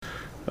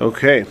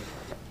Okay.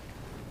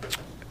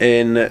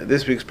 In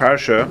this week's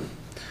parsha,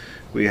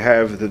 we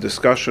have the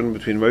discussion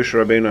between Moshe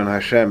Rabbeinu and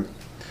Hashem,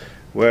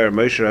 where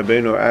Moshe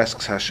Rabbeinu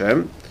asks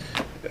Hashem.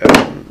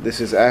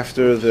 This is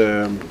after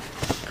the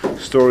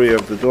story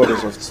of the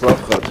daughters of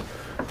Tzlafchad,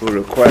 who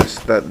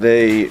request that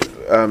they,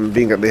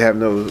 being that they have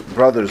no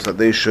brothers, that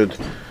they should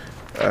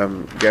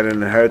get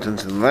an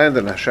inheritance in the land.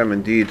 And Hashem,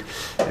 indeed,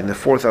 in the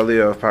fourth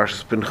aliyah of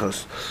Parshas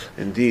Pinchas,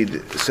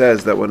 indeed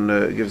says that when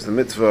gives the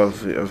mitzvah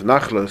of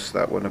Nachlos,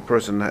 that when a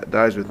person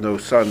dies with no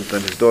sons,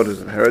 then his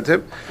daughters inherit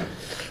him.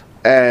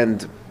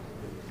 And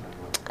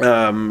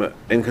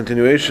in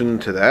continuation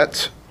to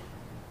that,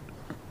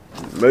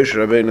 Moshe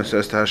Rabbeinu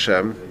says to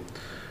Hashem,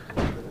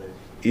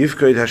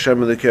 Yifkoid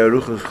Hashem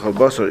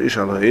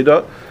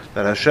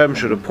that Hashem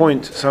should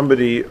appoint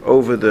somebody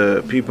over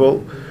the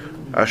people,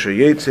 Asher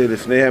Yetze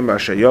Lifnehem,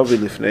 Asher Yavi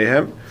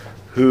Lifnehem,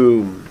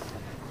 who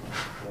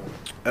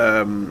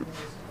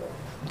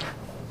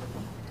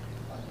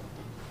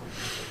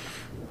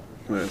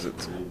where is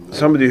it?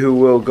 Somebody who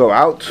will go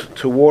out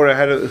to war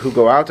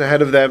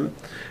ahead of them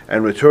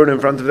and return in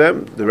front of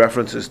them. The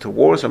reference is to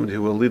war, somebody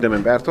who will lead them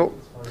in battle.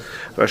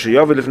 Asher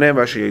Yavi Lifnehem,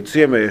 Asher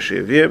Yetzihem,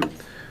 Asher Yavim,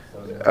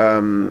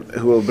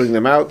 who will bring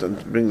them out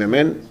and bring them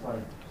in.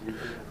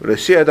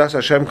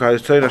 Hashem's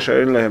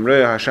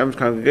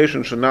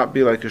congregation should not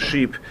be like a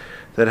sheep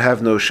that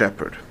have no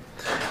shepherd.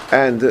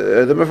 And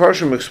the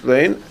Mefarshim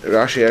explain,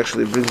 Rashi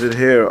actually brings it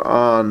here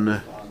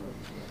on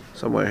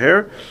somewhere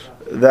here,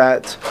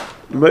 that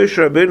Moshe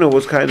Rabbeinu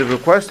was kind of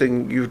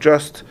requesting, you've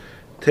just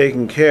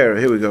taken care,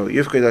 here we go,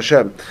 Yifkid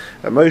Hashem.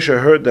 Moshe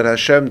heard that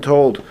Hashem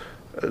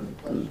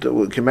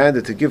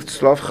commanded to give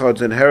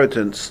Tzlafchad's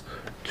inheritance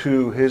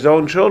to his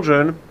own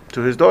children,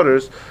 to his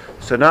daughters.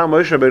 So now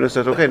Moshe Rabbeinu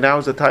says, okay, now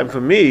is the time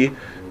for me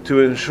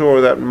to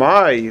ensure that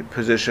my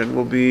position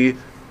will be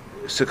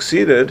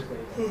succeeded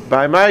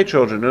by my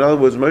children. In other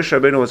words, Moshe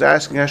Rabbeinu was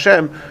asking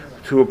Hashem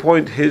to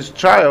appoint his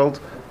child,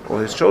 or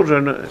his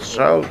children, his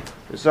son,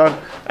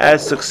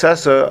 as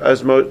successor to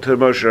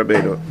Moshe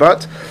Rabbeinu.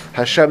 But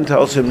Hashem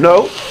tells him,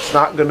 no, it's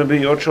not going to be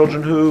your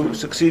children who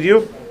succeed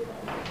you.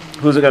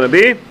 Who's it going to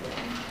be?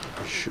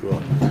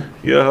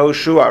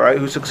 Yehoshua, right?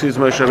 Who succeeds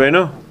Moshe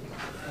Rabbeinu?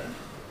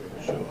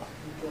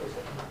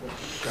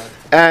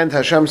 And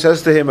Hashem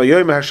says to him,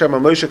 Hashem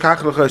Moshe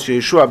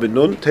Yeshua ben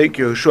Nun, take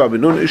Yehoshua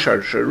ben Nun,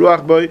 Ishar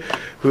Sheruach boy,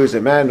 who is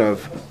a man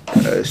of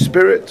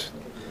spirit.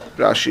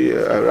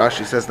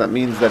 Rashi says that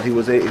means that he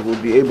would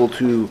be able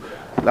to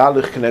that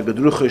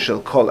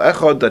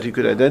he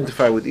could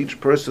identify with each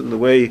person the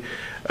way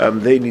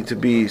they need to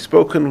be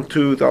spoken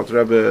to. The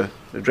Alter Rebbe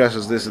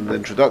addresses this in the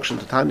introduction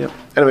to Tanya.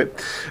 Anyway,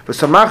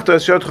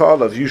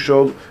 you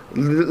shall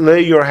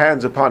lay your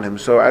hands upon him.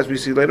 So as we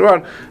see later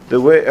on, the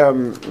way,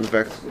 in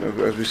fact,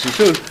 as we see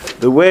soon,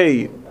 the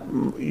way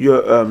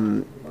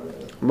Moshe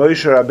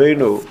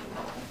Rabbeinu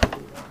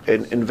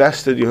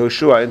invested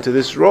Yehoshua into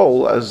this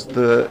role as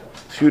the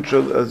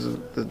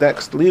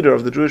next leader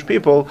of the Jewish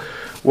people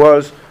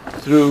was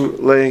through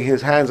laying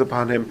his hands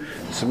upon him,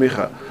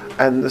 semicha.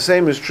 And the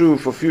same is true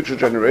for future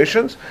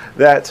generations,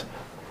 that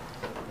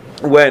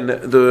when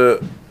the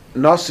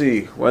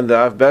Nasi, when the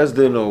Av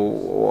Bezdin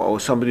or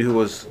somebody who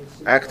was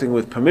acting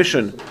with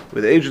permission,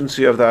 with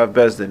agency of the Av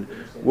Bezdin,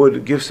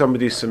 would give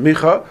somebody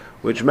semicha,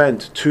 which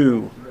meant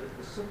to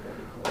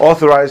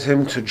authorize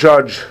him to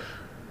judge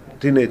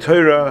Dinei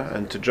Torah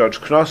and to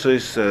judge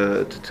Knossos,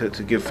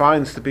 to give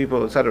fines to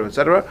people, etc.,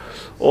 etc.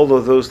 All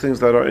of those things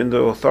that are in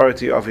the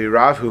authority of a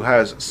Rav who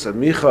has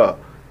semicha,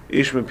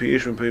 Ishmin Pi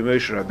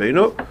Moshe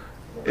Rabbeinu.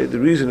 The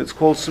reason it's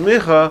called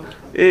semicha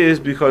is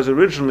because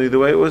originally the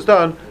way it was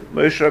done,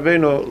 Moshe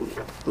Rabbeinu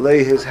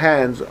lay his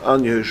hands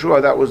on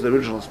Yehoshua. That was the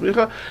original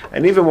semicha.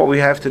 And even what we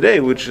have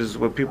today, which is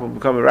when people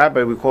become a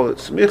rabbi, we call it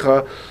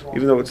semicha,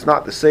 even though it's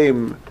not the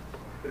same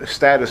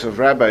status of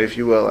rabbi, if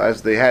you will,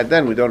 as they had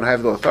then. We don't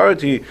have the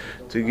authority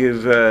to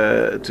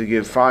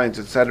give fines,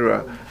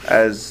 etc.,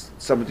 as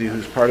somebody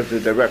who's part of the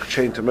direct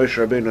chain to Moshe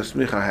Rabbeinu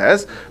smicha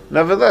has.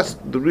 Nevertheless,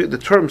 the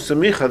term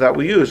semicha that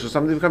we use for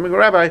somebody becoming a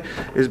rabbi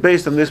is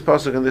based on this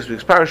pasuk in this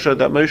week's parasha,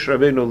 that Moshe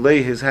Rabbeinu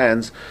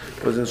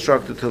was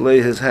instructed to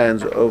lay his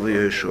hands over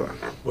Yehoshua.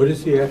 What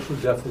is the actual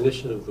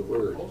definition of the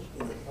word?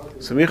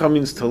 Semicha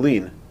means to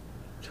lean.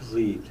 To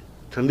lead.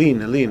 To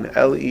lean,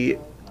 L-E-A-N,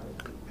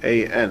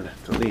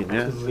 to lean,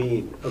 yeah? To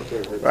lean,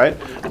 okay. Right?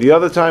 The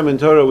other time in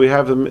Torah we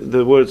have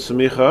the word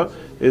semicha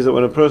is that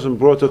when a person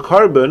brought a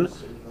carbon,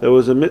 there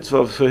was a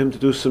mitzvah for him to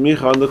do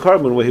semicha on the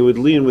carbon, where he would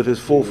lean with his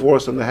full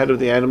force on the head of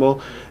the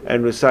animal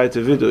and recite a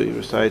vidui,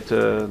 recite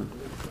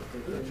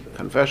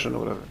confession or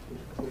whatever.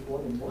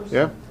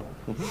 Yeah?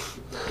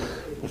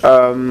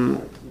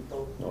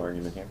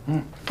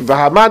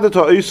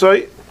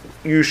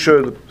 You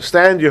should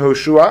stand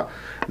Yehoshua,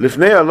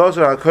 Lifnei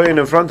Elazar HaKohen,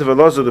 in front of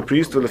Elazar the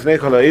priest, Lifnei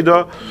Kol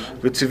Ha'edah,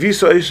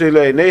 V'tziviso Eisei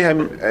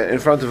Le'eineihem, in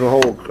front of the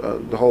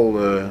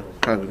whole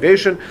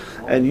congregation,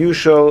 and you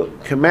shall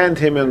command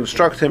him and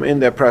instruct him in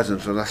their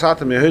presence. You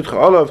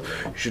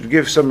should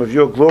give some of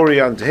your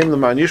glory unto him, so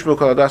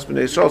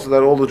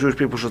that all the Jewish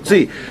people should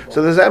see.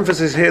 So there's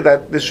emphasis here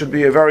that this should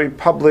be a very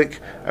public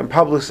and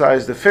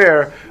publicized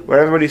affair, where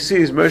everybody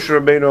sees Moshe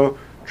Rabbeinu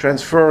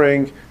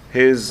transferring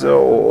his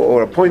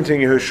or appointing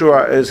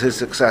Yehoshua as his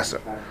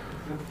successor.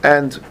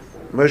 And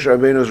Moshe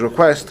Rabbeinu's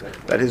request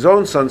that his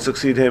own son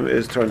succeed him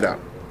is turned down.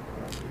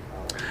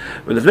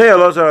 He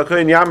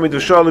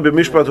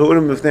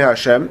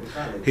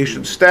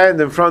should stand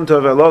in front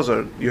of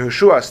Elazar.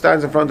 Yehoshua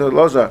stands in front of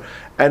Elazar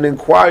and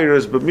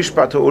inquires, but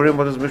Mishpat HaUrim,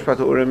 what does Mishpat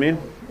HaUrim mean?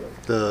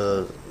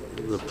 The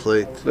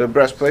plate. The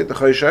breastplate, the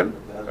Choshen,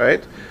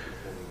 right?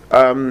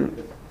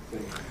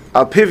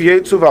 Al Piv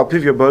Yetzuv, Al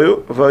Piv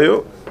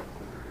Yavoyu,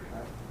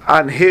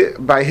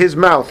 by his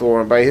mouth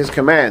or by his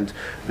command,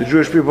 the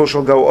Jewish people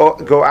shall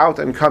go out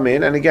and come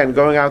in. And again,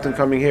 going out and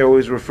coming here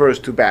always refers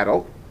to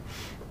battle.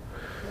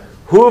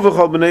 Him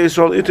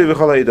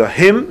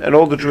and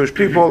all the Jewish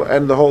people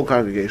and the whole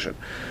congregation.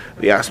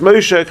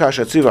 Moshe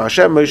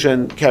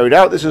carried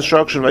out this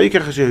instruction.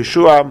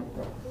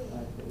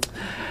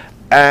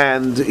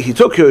 And he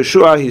took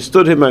Yehoshua, he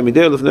stood him, he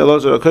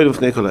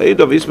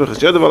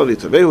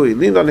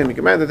leaned on him, he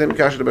commanded him.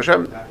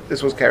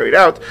 This was carried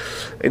out.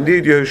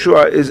 Indeed,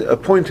 Yehoshua is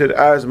appointed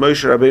as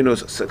Moshe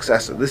Rabbeinu's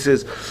successor. This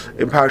is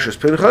in Parshas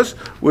Pinchas,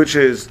 which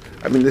is,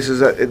 this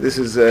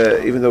is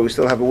even though we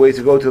still have a way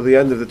to go till the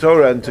end of the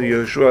Torah and to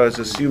Yehoshua's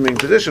assuming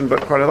position,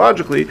 but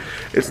chronologically,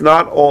 it's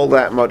not all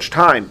that much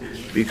time,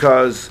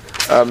 because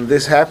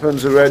this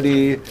happens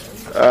already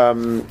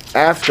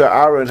after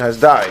Aaron has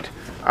died.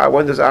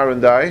 When does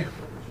Aaron die?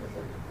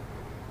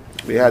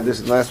 We had this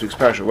in last week's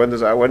parsha. When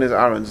is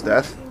Aaron's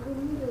death?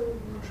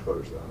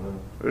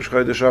 Rosh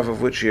Chodesh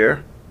of which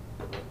year?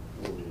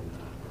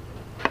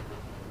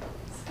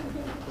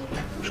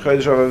 Rosh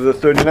Chodesh of the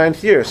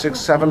 39th year,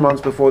 6-7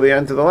 months before they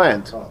enter the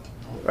land,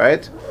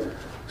 right?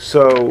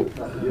 So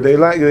they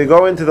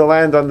go into the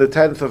land on the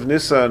 10th of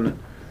Nisan,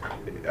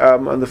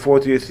 on the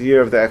 40th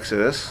year of the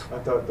Exodus. I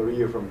thought the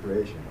year from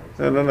creation.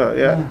 No,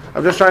 yeah.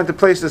 I'm just trying to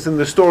place this in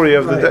the story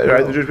of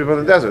the Jewish people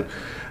in the desert.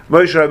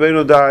 Moshe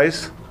Rabbeinu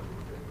dies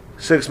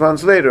 6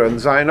 months later on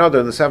Zayin Adar,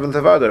 on the 7th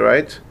of Adar,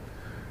 right?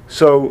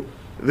 So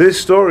this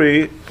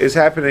story is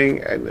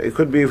happening, and it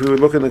could be, if we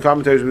would look in the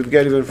commentaries, we'd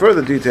get even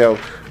further detail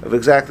of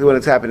exactly when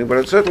it's happening. But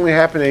it's certainly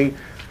happening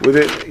with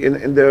it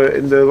in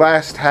the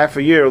last half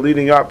a year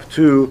leading up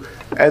to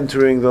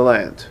entering the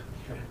land.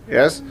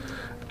 Yes,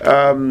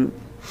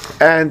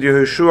 and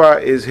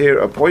Yehoshua is here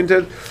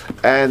appointed,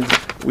 and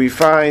we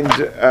find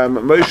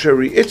Moshe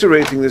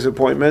reiterating this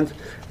appointment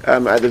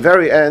at the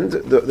very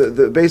end.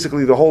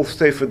 Basically, the whole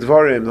Sefer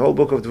Devarim, the whole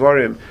book of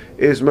Devarim,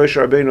 is Moshe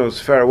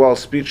Rabbeinu's farewell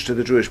speech to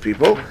the Jewish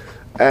people.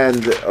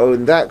 And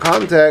in that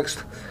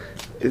context,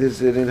 it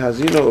is in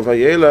Hazino of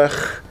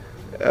Vayelech.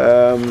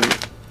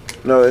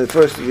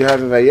 First you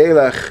have in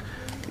Vayelech,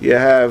 you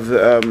have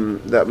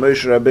that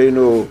Moshe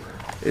Rabbeinu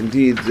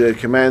indeed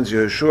commands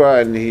Yehoshua,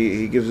 and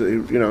he gives,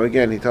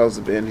 again he tells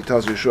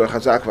Yehoshua,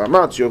 Chazak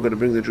v'amatz, you're going to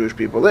bring the Jewish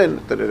people in,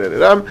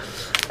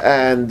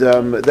 and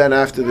then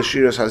after the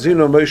Shiras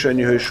Hazino, Moshe and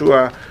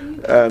Yehoshua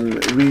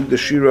read the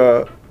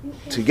Shira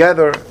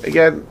together.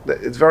 Again,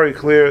 it's very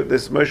clear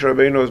this Moshe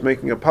Rabbeinu is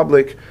making a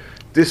public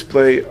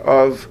display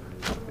of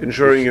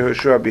ensuring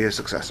Yehoshua be his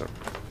successor.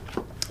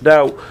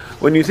 Now,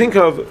 when you think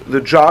of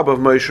the job of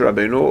Moshe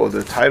Rabbeinu, or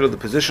the title, the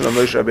position of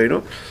Moshe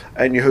Rabbeinu,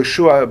 and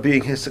Yehoshua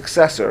being his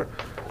successor,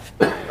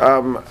 I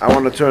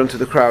want to turn to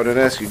the crowd and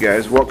ask you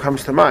guys, what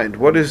comes to mind?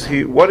 What is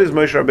Moshe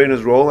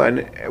Rabbeinu's role, and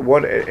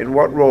in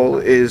what role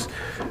is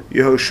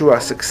Yehoshua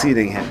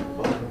succeeding him?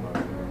 I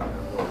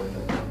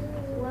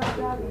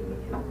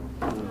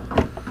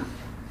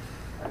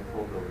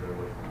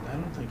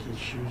don't think his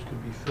shoes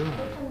could be filled.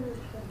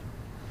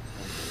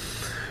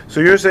 So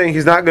you're saying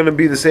he's not going to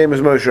be the same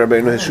as Moshe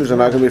Rabbeinu, his shoes are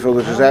not going to be filled,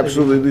 which is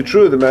absolutely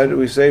true. The matter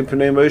we say,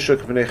 Pnei Moshe,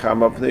 Pnei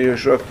Chama, Pnei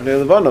Yehoshua, Pnei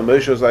Levana.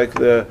 Moshe is like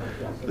the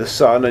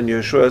sun, and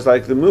Yehoshua is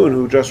like the moon,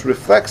 who just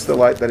reflects the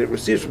light that it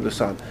receives from the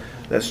sun.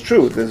 That's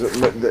true.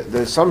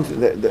 There's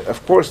something.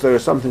 Of course, there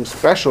is something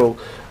special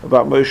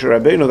about Moshe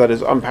Rabbeinu that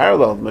is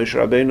unparalleled. Moshe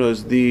Rabbeinu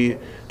is the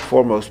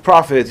foremost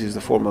prophet. He's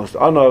the foremost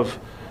Anav.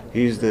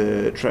 He's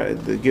the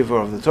giver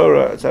of the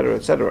Torah, etc.,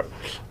 etc.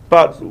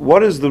 But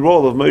what is the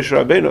role of Moshe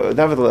Rabbeinu?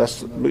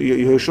 Nevertheless,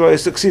 Yehoshua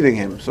is succeeding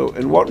him. So,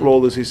 in what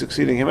role is he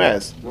succeeding him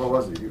as? What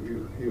was he?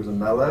 He was a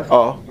melech.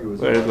 Oh,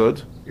 very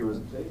good.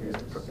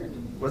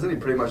 Wasn't he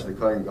pretty much the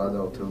Kohen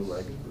Gadol too?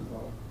 Like,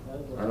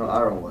 I know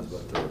Aaron was,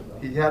 but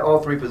he had all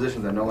three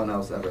positions that no one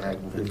else ever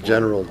had before.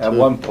 General. At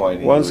one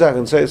point. One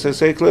second.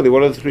 Say clearly.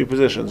 What are the three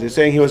positions? He's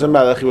saying he was a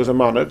melech. He was a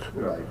monarch.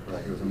 Right.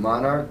 He was a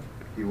monarch.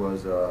 He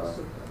was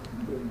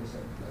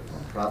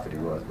prophet. He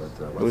was, but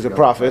he was a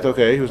prophet.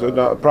 Okay, he was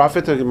a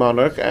prophet, a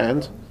monarch,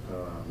 and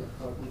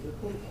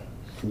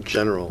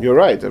General. you're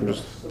right.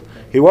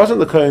 He wasn't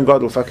the Kohen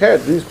Gadol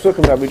Faked. These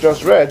psukim that we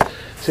just read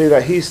say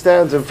that he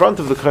stands in front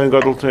of the Kohen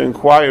Gadol to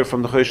inquire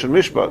from the Choshen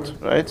Mishpat,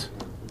 right?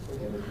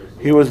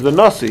 He was the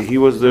Nasi. He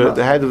was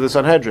the head of the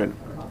Sanhedrin,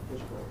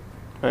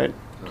 right?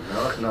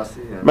 Melech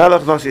Nasi.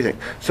 Melech Nasi thing.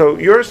 So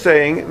you're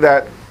saying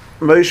that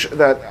Moshe,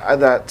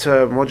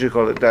 what do you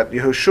call it? That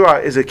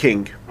Yehoshua is a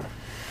king.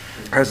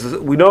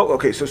 We know.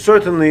 Okay, so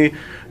certainly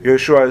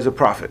Yehoshua is a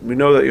prophet. We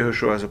know that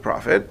Yehoshua is a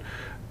prophet.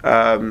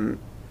 I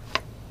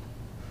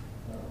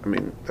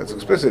mean, that's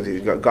explicit.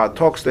 God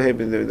talks to him,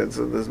 and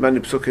there's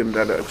many psukim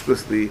that are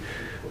explicitly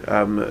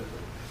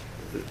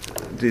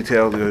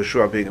detail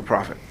Yehoshua being a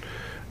prophet.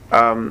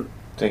 In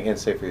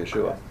Sefer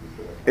Yeshua.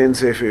 In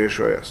Sefer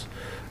Yeshua, yes.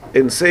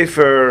 In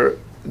Sefer,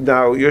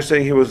 now you're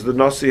saying he was the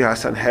Nasi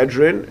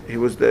HaSanhedrin. He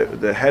was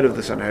the head of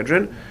the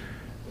Sanhedrin.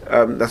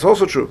 That's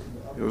also true.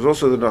 He was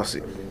also the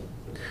Nasi.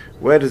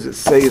 Where does it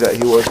say that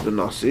he was the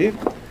Nasi?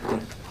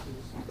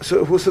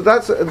 So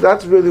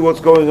that's really what's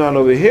going on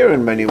over here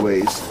in many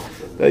ways.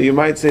 That you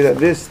might say that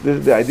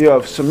the idea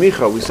of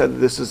smicha, we said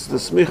this is the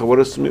smicha. What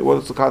is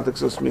the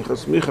context of smicha?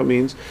 Smicha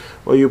means,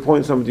 well, you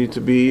appoint somebody to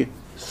be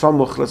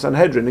samuch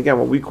l'Sanhedrin. Again,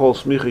 what we call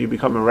smicha, you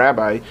become a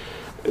rabbi.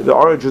 The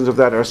origins of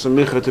that are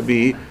smicha, to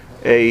be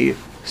a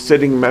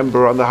sitting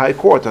member on the high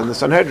court, on the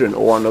Sanhedrin,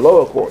 or on the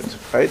lower court,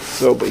 right?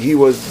 So, but he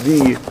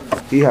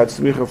had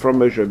smicha from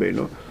Moshe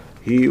Rabbeinu.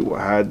 He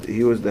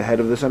was the head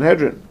of the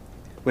Sanhedrin.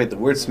 Wait, the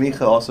word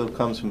smicha also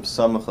comes from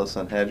Samach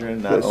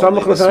Sanhedrin?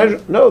 Samach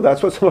Sanhedrin? No,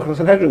 that's what Samach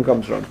Sanhedrin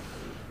comes from.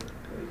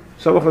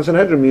 Samach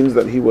Sanhedrin means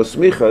that he was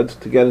smichad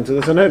to get into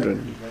the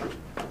Sanhedrin.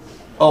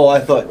 Oh, I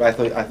thought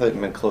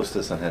you meant close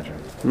to Sanhedrin.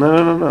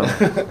 No.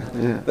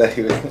 Yeah. That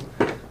he was,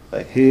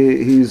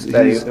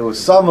 it was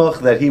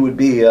Samach that he would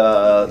be.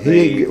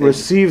 He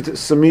received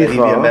smicha. That he'd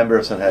be a member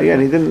of Sanhedrin. Yeah,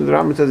 and he didn't. The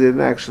Rambam says he didn't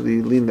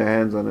actually lean their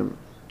hands on him.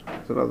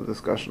 It's another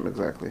discussion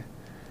exactly.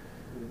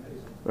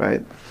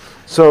 Right.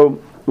 So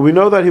we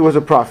know that he was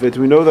a prophet.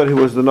 We know that he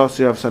was the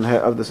Nasi of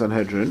the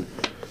Sanhedrin.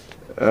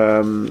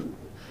 Those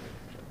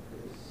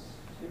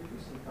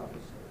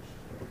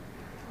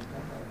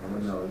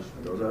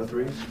are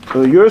three.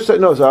 You're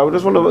saying no. So I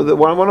just want to.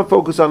 What I want to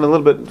focus on a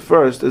little bit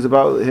first is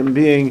about him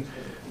being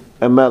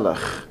a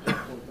melech.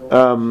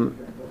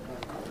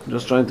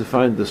 Just trying to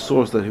find the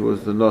source that he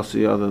was the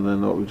Nasi, other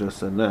than what we just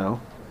said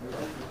now.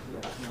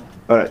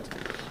 All right.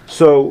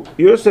 So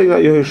you're saying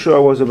that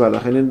Yehoshua was a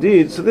melech, and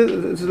indeed, so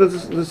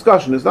this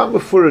discussion. It's not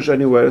mefurish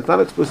anywhere. It's not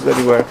explicit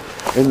anywhere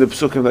in the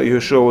psukim that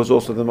Yehoshua was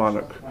also the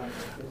monarch.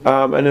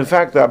 And in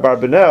fact, that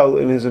Barbanel,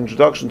 in his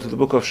introduction to the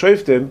book of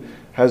Shoftim,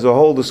 has a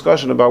whole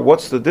discussion about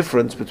what's the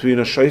difference between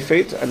a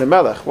shofet and a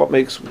melech. What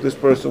makes this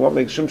person? What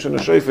makes Shimshon a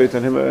shofet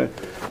and him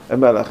a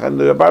melech? And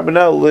the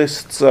Barbanel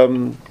lists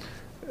 10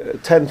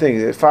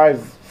 things,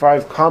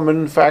 five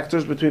common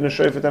factors between a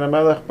shofet and a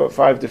melech, but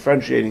 5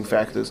 differentiating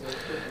factors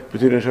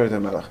between a shofet and a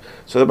melech.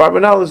 So the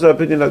Barbanel is the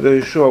opinion that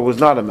Yehoshua was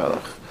not a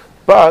melech,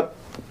 but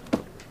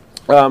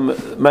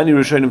many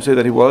Rishonim say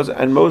that he was,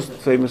 and most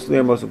famously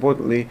and most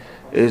importantly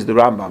is the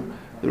Rambam.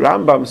 The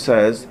Rambam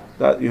says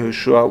that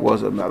Yehoshua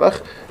was a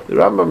melech. The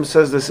Rambam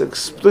says this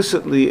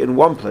explicitly in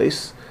one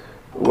place,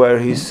 where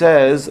he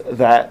says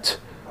that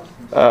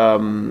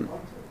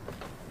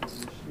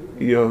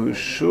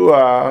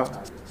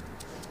Yehoshua,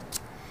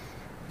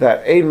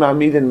 that Ein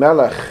Ma'amidin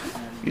Melech,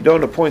 you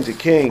don't appoint a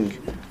king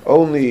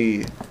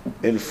only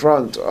in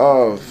front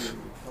of.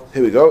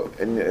 Here we go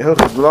in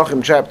Hilchos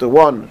Melachim, chapter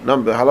 1,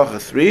 number halacha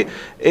 3.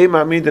 Ein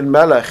Ma'amidin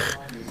Melech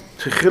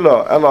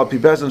Tchila Ela Pi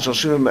Bezin Shel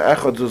Shivim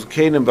Me'echad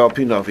Zuzkenim Ba'al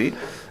Pi Navi.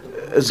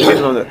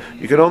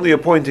 You can only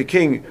appoint a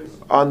king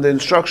on the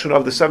instruction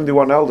of the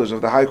 71 elders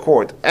of the high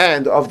court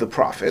and of the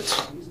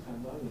prophets.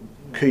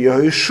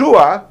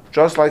 Yehoshua,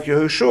 just like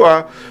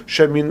Yehoshua,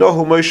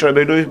 Sheminohu Moshe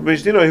Rabbeinu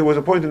Bezdino, he was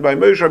appointed by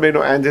Moshe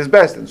Rabbeinu and his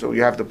Bezdin. So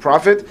you have the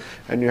prophet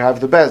and you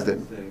have the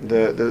Bezdin,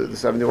 the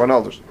 71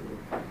 elders.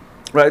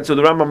 Right. So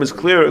the Rambam is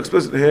clear,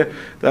 explicit here,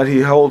 that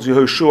he holds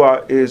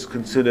Yehoshua is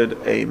considered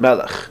a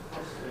melech.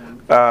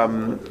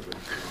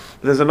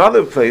 There's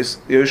another place,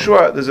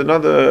 Yehoshua. There's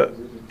another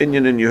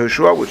Inyan in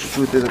Yehoshua, which the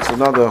truth is it's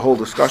another whole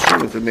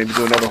discussion. We could maybe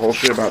do another whole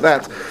share about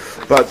that.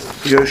 But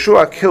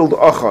Yehoshua killed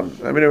Achan.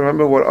 I mean,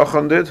 remember what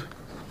Achan did?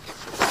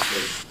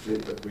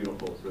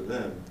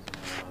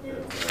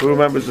 Who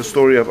remembers the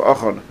story of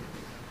Achan?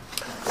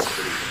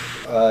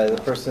 The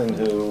person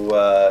who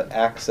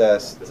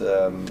accessed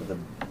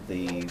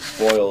the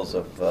spoils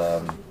of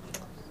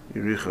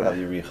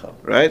Yericho.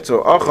 Right.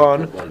 So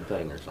Achan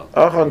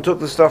took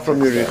the stuff from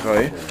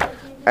Yericho.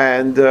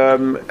 And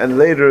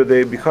later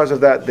because of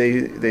that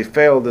they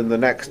failed in the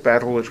next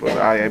battle, which was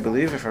I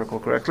believe, if I recall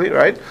correctly,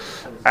 right?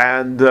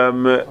 And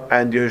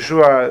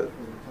Yehoshua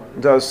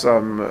does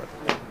some.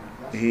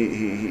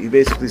 He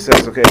basically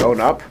says, okay,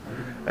 own up,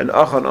 and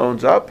Achan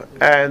owns up,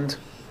 and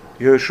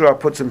Yehoshua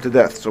puts him to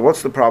death. So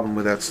what's the problem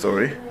with that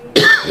story?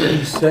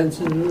 He sends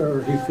it,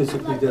 or he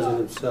physically does it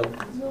himself?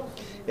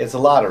 It's a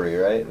lottery,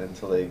 right?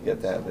 Until they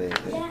get that,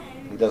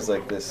 he does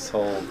like this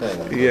whole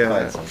thing.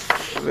 Yeah.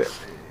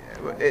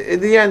 in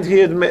the end,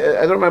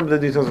 I don't remember the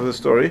details of the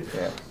story,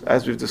 Yeah.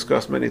 as we've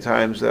discussed many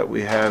times, that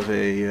we have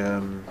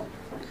a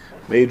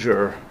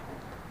major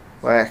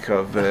lack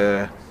of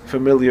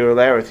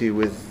familiarity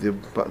with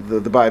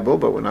the Bible,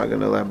 but we're not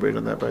going to elaborate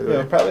on that, by the Yeah,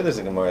 way. probably there's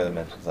a Gemara that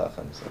mentions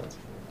Achan, so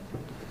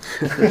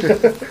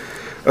it's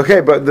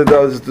Okay, but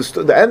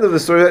the end of the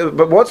story.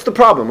 But what's the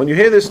problem when you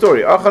hear this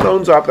story? Achan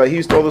owns up that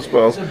he stole the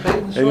spoils, It's a bait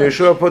and and switch.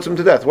 Yeshua puts him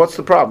to death. What's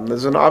the problem?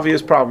 There's an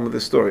obvious problem with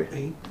this story.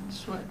 Bait and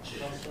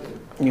switch.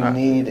 you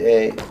need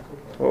a.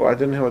 Well, I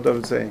didn't hear what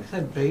David's saying. I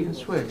said bait and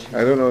switch.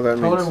 I don't know what that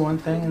Told means. him one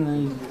thing and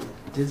then he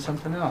did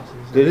something else.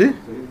 Did he? Yeah.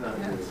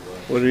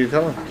 What did he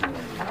tell him?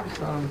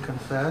 Told him to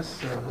confess.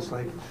 So it was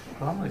like,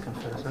 well, I'm going to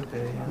confess.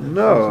 Okay. And it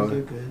No. doesn't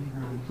get good.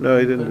 No,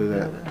 he didn't do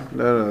that.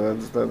 No,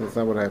 that's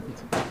not what happened.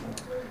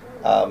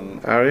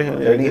 Ari, any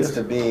There ideas? needs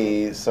to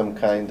be some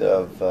kind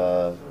of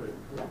a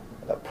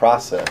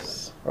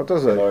process What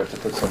does in it? order to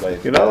put somebody.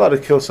 You're not allowed to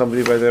kill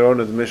somebody by their own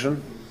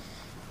admission.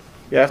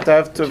 You have to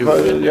have two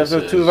valid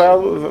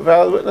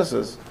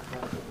witnesses.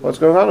 What's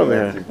going on over He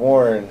needs to here? be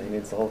warned. He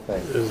needs the whole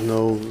thing. There's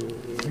no.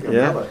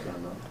 Yeah.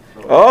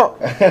 Oh,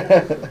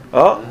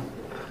 oh.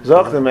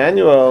 Zoch the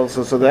manual.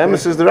 So the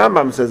emissaries, the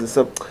Rambam says it.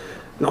 So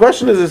the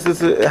question is this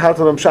how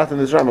to pshat in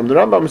this Rambam. The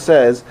Rambam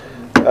says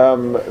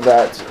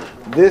that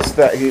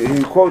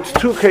he quotes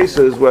two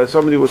cases where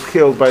somebody was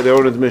killed by their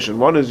own admission.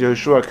 One is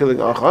Yehoshua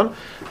killing Achan,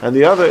 and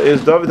the other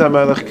is David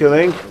HaMelech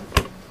killing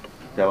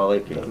Ger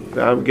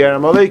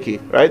Amaleki.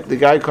 Right? The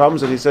guy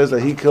comes and he says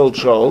that he killed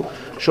Shaul.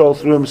 Shaul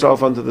threw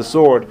himself onto the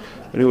sword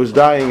when he was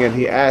dying, and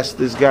he asked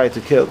this guy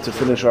to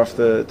finish off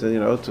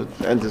to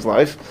end his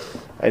life.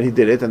 And he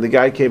did it, and the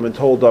guy came and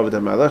told David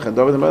HaMelech, and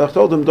David HaMelech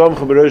told him, Dom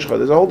Chaberoshcha.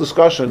 There's a whole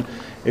discussion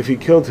if he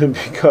killed him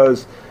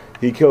because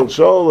he killed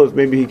Shaul, or if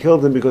maybe he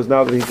killed him because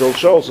now that he killed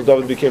Shaul, so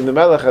David became the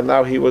Melech, and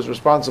now he was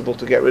responsible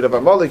to get rid of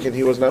Amalek, and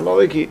he was an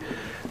Amaleki.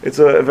 It's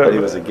a very... But he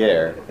was a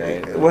ger.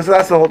 Right? Well, so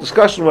that's the whole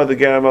discussion, whether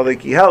Ger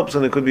Amaleki helps,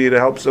 and it could be it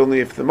helps only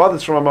if the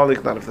mother's from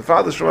Amalek, not if the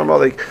father's from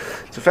Amalek.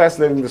 It's a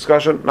fascinating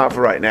discussion, not for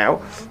right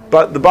now.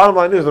 But the bottom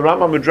line is, the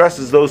Rambam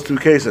addresses those two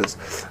cases.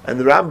 And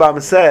the Rambam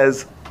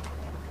says,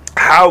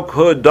 how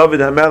could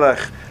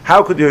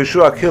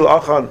Yehoshua kill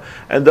Achan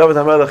and David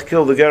HaMelech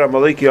kill the Ger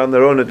Amaleki on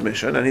their own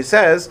admission? And he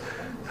says,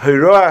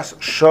 Hiroas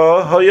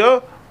Shah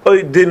Haya,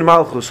 Oy Din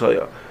Malchus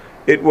Haya.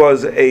 It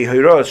was a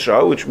Hiroas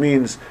Shah, which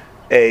means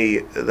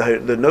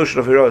the notion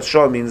of Hiroas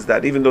Shah means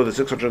that even though the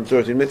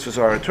 613 mitzvahs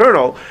are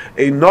eternal,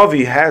 a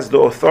Navi has the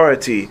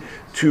authority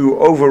to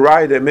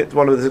override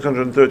one of the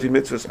 613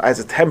 mitzvahs as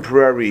a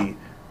temporary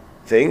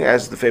thing,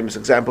 as the famous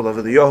example of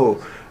the Eliyahu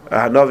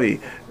Hanavi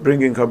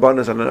bringing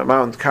karbanos on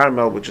Mount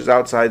Carmel, which is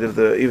outside of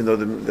even though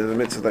the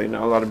mitzvah that you're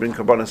not allowed to bring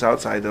karbanos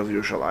outside of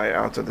Yerushalayim,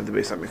 outside of the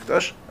Beis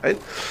HaMikdash, right?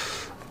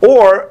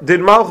 Or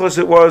Din Malchus,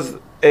 it was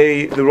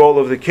the role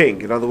of the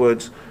king. In other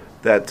words,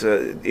 that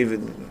a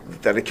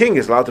king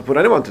is allowed to put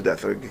anyone to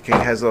death. A king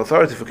has the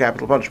authority for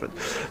capital punishment.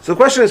 So the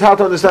question is how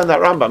to understand that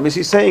Rambam. Is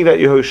he saying that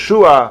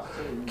Yehoshua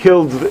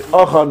killed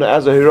Achan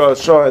as a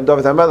Hiroas Shah and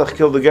David HaMelech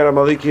killed the Ger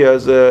Amaleki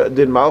as a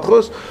Din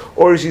Malchus?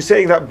 Or is he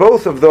saying that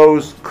both of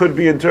those could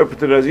be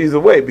interpreted as either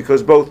way,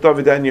 because both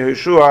David and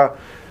Yehoshua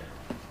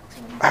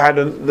had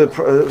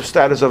the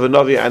status of a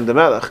Navi and the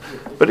Melech?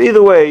 But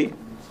either way,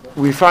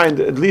 we find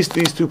at least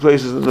these two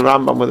places in the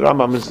Rambam where the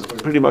Rambam is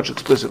pretty much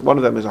explicit. One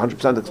of them is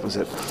 100%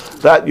 explicit,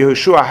 that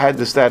Yehoshua had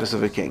the status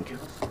of a king.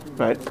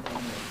 Right?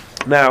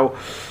 Now,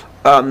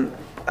 I'll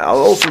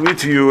also read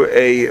to you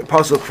a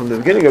pasuk from the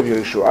beginning of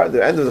Yehoshua,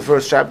 the end of the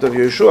first chapter of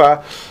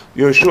Yehoshua.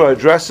 Yehoshua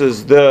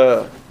addresses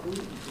the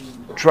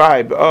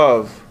tribe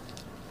of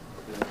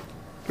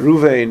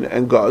Ruvain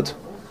and Gad,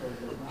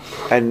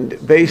 and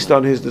based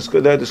on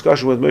their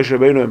discussion with Moshe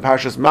Rabbeinu in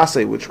Parshas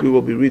Masei, which we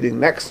will be reading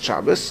next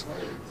Shabbos.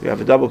 We have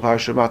a double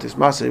Parsha Matis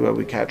Masei where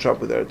we catch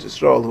up with Eretz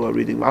Yisrael, who are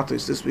reading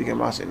Matis this week and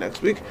Masei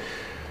next week.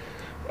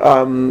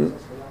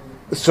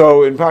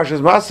 So in Parshas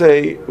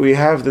Masei we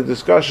have the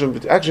discussion.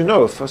 Actually,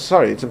 no.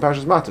 Sorry, it's in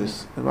Parshas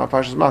Matis. In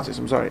Parshas Matis,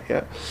 I'm sorry.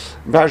 Yeah,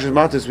 in Parshas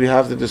Matis we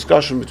have the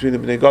discussion between the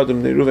Bnei Gad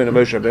and Bnei Reuven and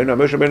Moshe Rabbeinu.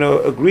 Moshe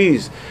Rabbeinu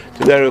agrees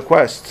to their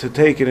request to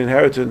take an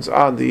inheritance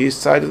on the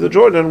east side of the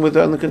Jordan,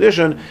 on the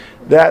condition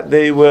that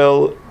they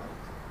will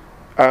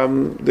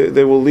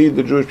lead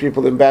the Jewish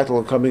people in battle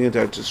and coming into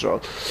Eretz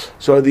Yisrael.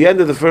 So at the end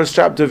of the first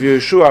chapter of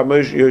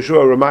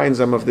Yehoshua reminds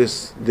them of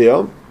this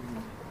deal.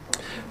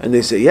 And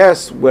they say,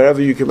 yes,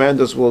 wherever you command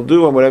us we'll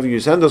do, and wherever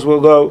you send us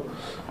we'll go.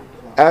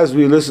 As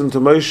we listen to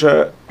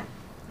Moshe,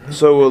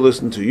 so we'll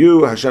listen to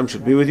you. Hashem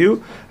should be with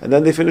you. And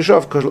then they finish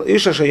off,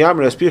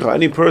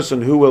 any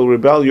person who will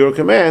rebel your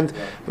command,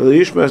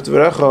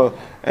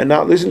 and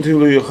not listen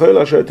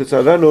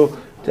to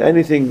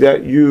anything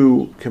that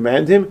you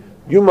command him,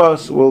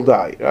 will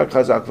die.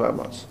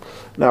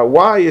 Now,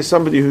 why is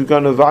somebody who's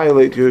going to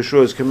violate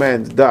Yehoshua's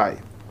command die?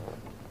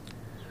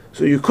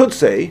 So you could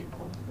say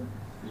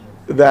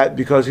that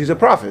because he's a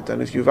prophet,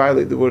 and if you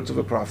violate the words of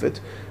a prophet,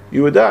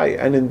 you would die.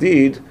 And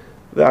indeed,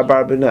 the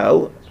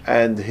Abarbanel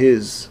and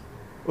his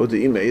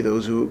Odeime,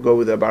 those who go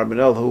with the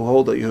Abarbanel, who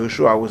hold that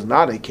Yehoshua was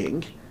not a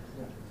king,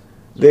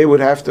 they would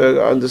have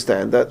to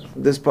understand that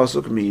this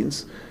pasuk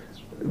means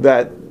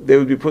that they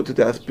would be put to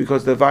death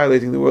because they're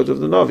violating the words of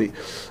the Navi.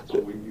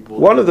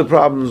 One of the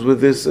problems with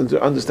this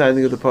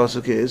understanding of the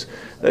pasuk is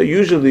that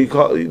usually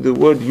the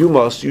word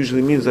yumas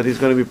usually means that he's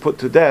going to be put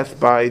to death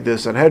by the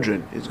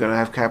Sanhedrin. He's going to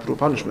have capital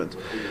punishment.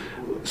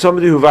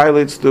 Somebody who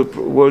violates the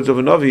words of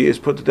a Navi is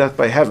put to death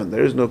by heaven.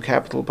 There is no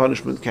capital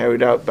punishment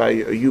carried out by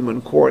a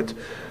human court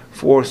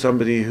for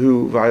somebody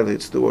who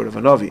violates the word of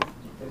a Navi.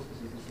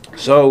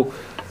 So,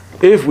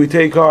 if we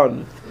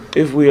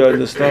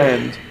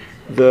understand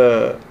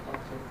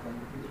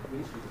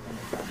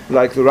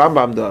like the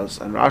Rambam does,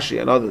 and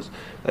Rashi and others,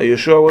 that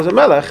Yeshua was a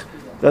melech,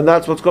 then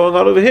that's what's going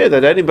on over here,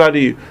 that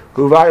anybody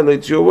who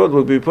violates your word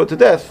will be put to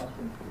death,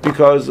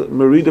 because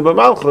Merida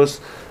B'Malchus,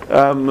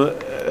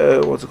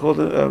 what's it called?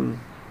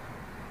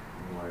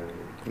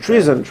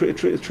 Treason.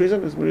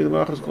 Treason? Is Merida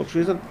B'Malchus called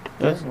treason?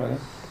 Yes?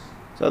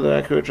 Is that the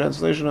accurate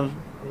translation of?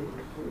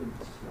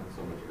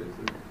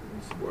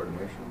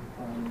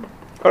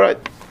 Alright.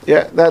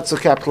 Yeah, that's a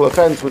capital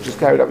offense which is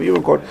carried out by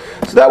human court.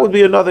 So that would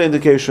be another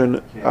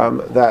indication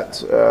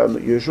that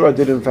Yeshua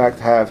did in fact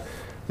have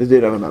the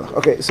din of a melech.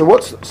 Okay, so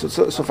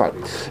so fine.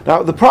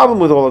 Now the problem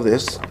with all of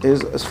this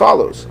is as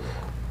follows.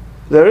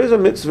 There is a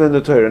mitzvah in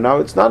the Torah. Now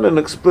it's not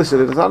explicit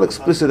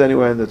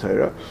anywhere in the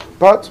Torah,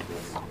 but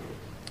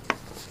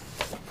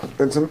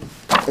it's a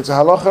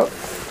halacha.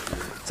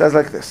 It says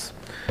like this: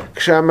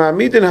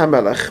 Kshamamidin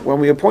hamelech, when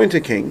we appoint a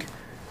king.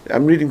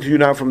 I'm reading to you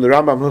now from the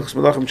Rambam Hilchos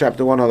Melachim,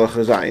 chapter 1,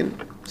 halacha Zayin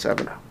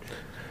 7.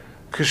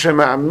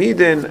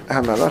 Kshama'amidin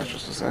hamelech.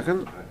 Just a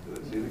second.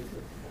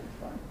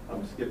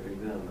 I'm skipping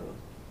down though.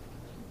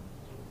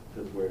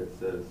 That's where it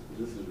says,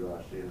 this is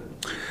Rashi.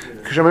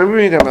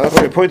 Kshama'amidin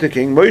hamelech, we appoint a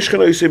king. Moishchen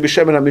oisei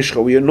b'shemen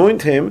hamishcha. We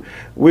anoint him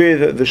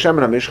with the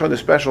shemen hamishcha, the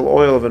special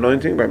oil of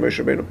anointing by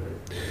Moshe Rabbeinu.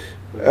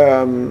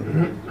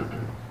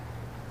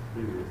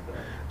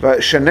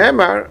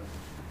 Shenemar.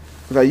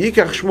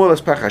 Vayikach Shmuel as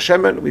Pach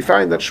Hashemen. We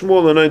find that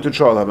Shmuel anointed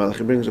Shaul HaMelech.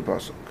 He brings a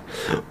pasuk.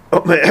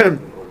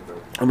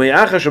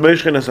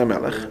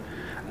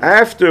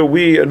 After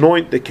we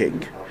anoint the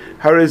king,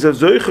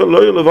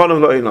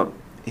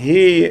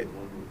 he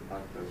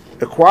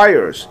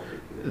acquires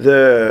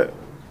the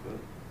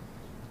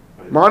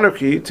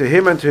monarchy to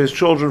him and to his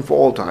children for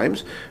all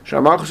times,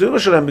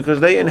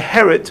 because they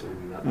inherit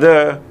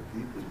the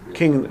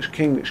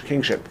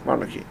kingship,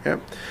 monarchy.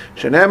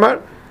 Shenemar,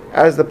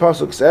 as the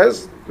pasuk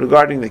says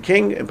regarding the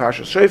king in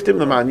Parshas Shoftim,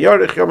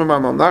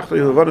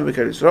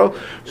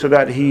 so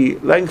that he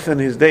lengthen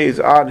his days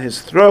on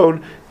his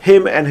throne,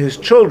 him and his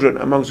children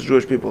amongst the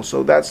Jewish people.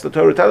 So that's the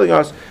Torah telling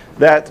us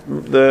that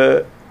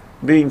the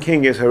being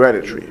king is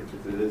hereditary.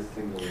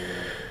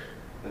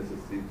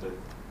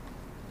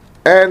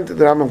 And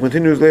the Rambam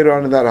continues later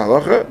on in that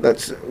halacha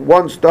that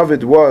once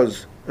David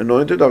was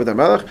anointed, David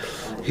HaMelech,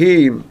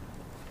 he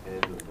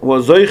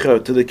was zoicher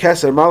to the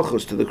Keser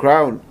Malchus, to the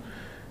crown,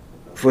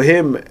 for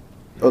him,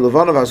 for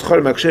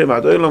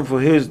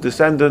his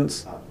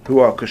descendants who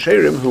are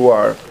kasherim, who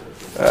are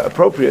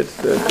appropriate,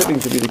 fitting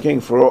to be the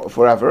king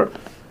forever.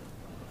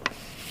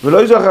 He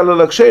brings a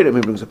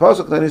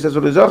pasuk, then he says,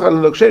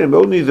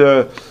 only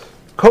the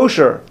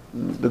kosher,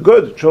 the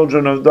good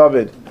children of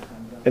David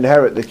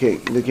inherit the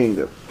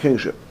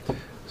kingship.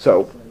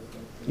 So,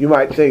 you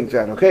might think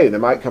that, okay, there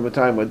might come a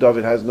time when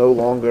David has no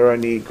longer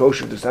any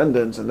kosher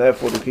descendants, and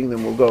therefore the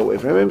kingdom will go away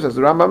from him. Says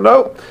the Rambam,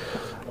 no.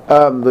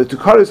 The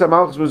Tukaris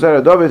HaMalchus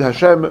B'Zera David,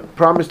 Hashem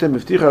promised him,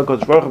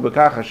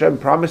 Hashem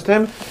promised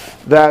him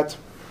that,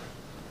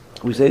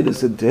 we say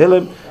this in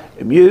Tehillim,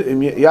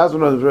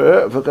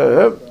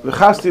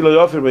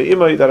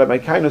 that my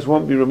kindness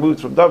won't be removed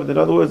from David. In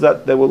other words,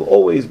 that there will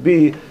always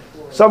be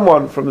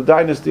someone from the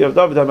dynasty of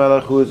David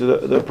HaMelech who is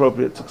the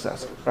appropriate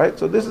successor. Right?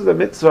 So this is a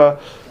mitzvah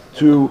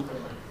to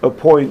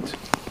appoint,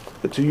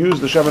 to use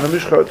the Shemen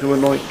HaMishcha to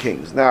anoint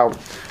kings. Now,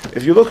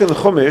 if you look in the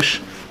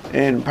Chumash,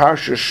 in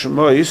Parshas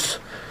Shmois,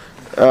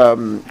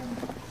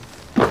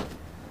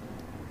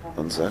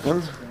 one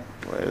second,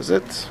 where is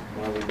it?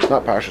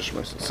 Not Parshas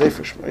Shmois, it's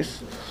Sefer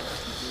Shmois.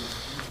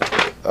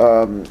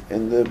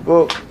 In the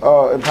book,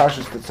 in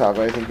Parshas Tetzaveh,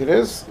 I think it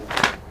is.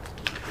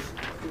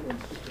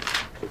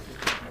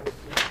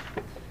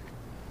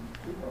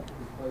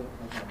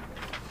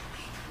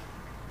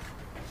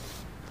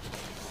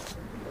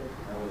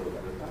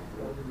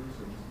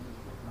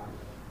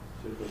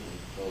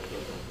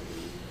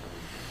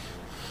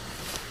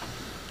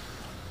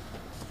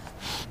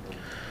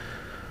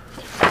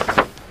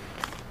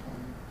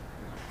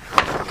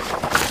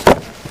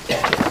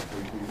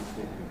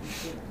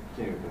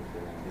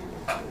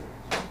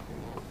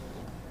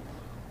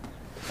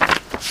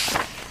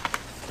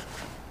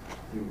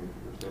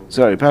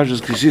 Sorry,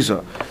 Parshas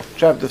Kisisa,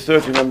 chapter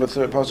 30,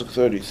 pasuk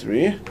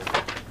 33.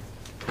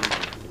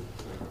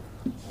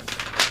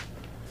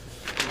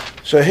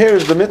 So here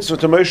is the mitzvah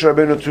to Moshe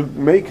Rabbeinu to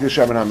make the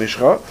Shemen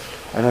HaMishcha,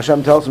 and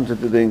Hashem tells him to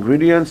do the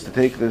ingredients, to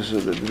take this,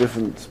 the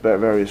different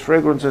various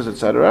fragrances,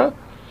 etc.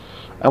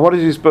 And what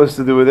is he supposed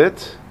to do with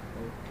it?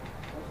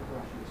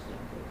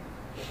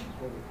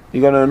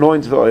 You're going to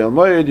anoint the oil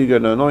moed. You're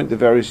going to anoint the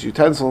various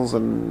utensils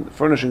and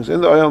furnishings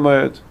in the oil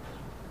moed.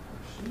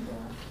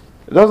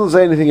 It doesn't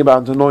say anything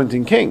about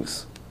anointing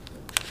kings,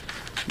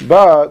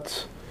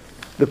 but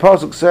the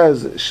pasuk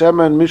says,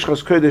 "Shemen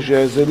mishchas kodesh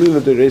zelila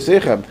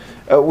dereisechem."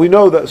 We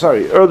know that.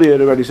 Sorry, earlier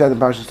it already said in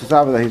Parshas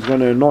Tetzaveh that he's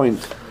going to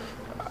anoint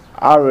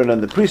Aaron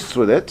and the priests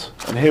with it,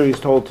 and here he's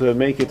told to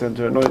make it and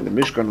to anoint the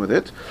Mishkan with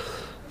it.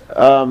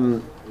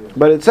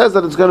 But it says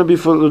that it's going to be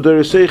for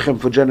dereisechem,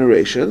 for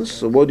generations.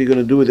 So what are you going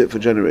to do with it for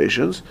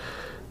generations?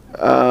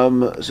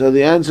 So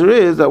the answer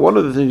is that one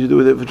of the things you do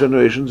with it for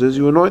generations is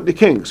you anoint the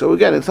king. So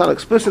again, it's not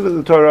explicit in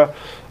the Torah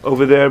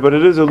over there, but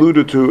it is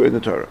alluded to in the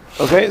Torah.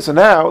 Okay, so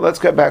now let's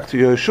get back to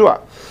Yehoshua.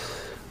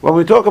 When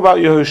we talk about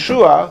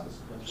Yehoshua,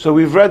 so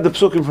we've read the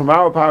psukim from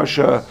our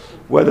parsha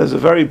where there's a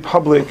very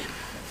public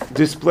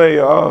display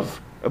of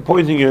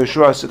appointing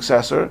Yehoshua as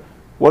successor.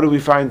 What do we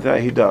find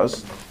that he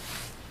does?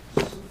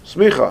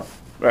 Smicha,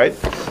 right?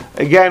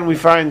 Again, we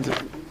find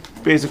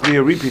basically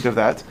a repeat of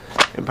that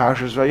in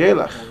Parshas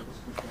Vayelech.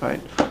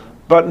 Right.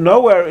 But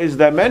nowhere is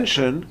there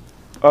mention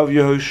of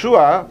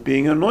Yehoshua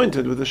being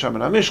anointed with the Shemen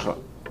HaMishcha.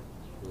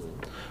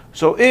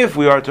 So if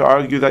we are to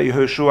argue that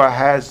Yehoshua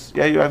has,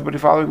 everybody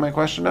following my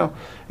question now?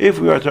 If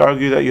we are to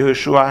argue that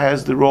Yehoshua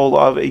has the role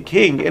of a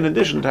king, in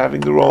addition to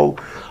having the role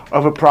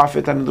of a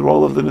prophet and the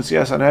role of the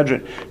Nesiah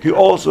Sanhedrin, he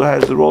also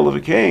has the role of a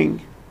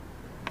king.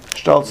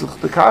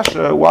 The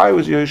kasha, why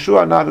was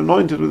Yehoshua not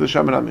anointed with the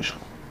Shemen HaMishcha?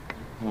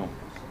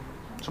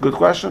 It's a good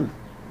question.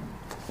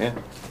 Yeah.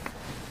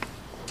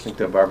 I think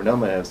that Barbanel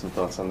might have some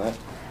thoughts on that.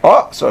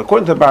 Oh, so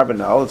according to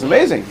Barbanel, it's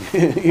amazing.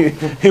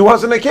 he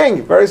wasn't a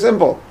king. Very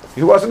simple.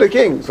 He wasn't a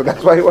king, so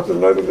that's why he wasn't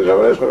anointed with the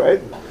Shemen HaMishcha,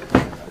 right?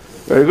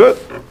 Very good.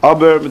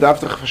 Aber we have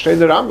to verstehen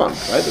the Rambam,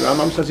 right? The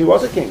Rambam says he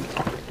was a king,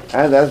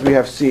 and as we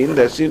have seen,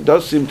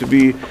 does seem to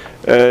be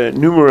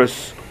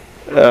numerous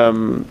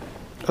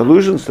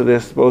allusions to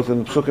this, both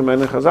in Psukim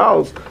and in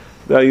Chazals,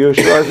 that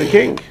Yehoshua is a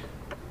king.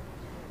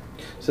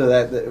 So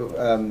that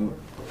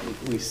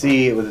we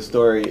see with the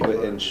story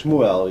in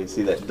Shmuel, we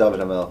see that David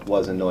HaMelech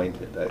was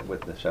anointed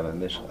with the Shemen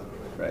HaMishcha,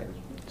 right?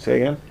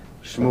 Say again?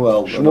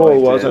 Shmuel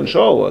was and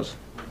Shaul was.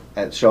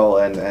 And Shaul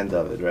and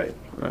David, right?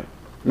 Right.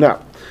 Now,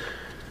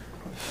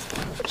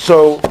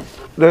 so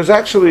there's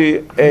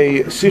actually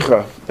a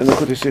Sikha in the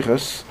Likutei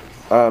Sichos.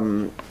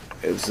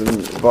 It's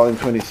in volume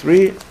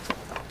 23.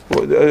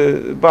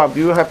 Bob,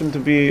 do you happen to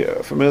be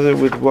familiar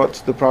with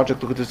what the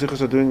project Likutei Sichos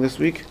are doing this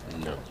week?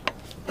 No.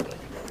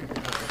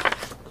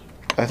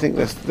 I think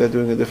they're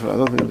doing a different. I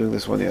don't think they're doing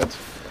this one yet.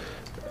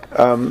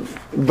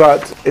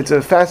 But it's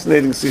a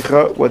fascinating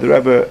sikha where the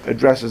Rebbe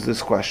addresses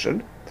this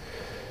question,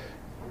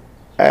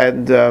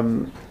 and I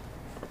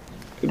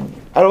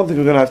don't think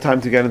we're going to have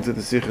time to get into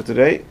the sikha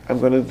today. I'm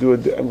going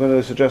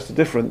to suggest a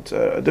different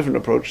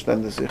approach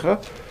than the sikha,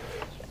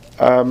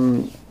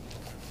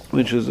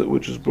 which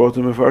is brought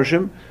to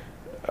Mefarshim.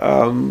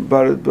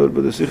 But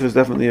the sikha is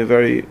definitely a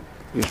very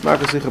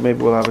Yishmaka Sikha.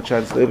 Maybe we'll have a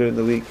chance later in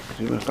the week.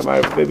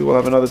 Maybe we'll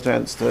have another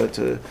chance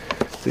to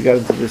get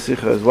into the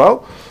Sikha as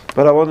well.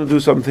 But I want to do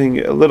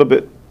something a little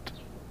bit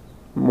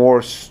more,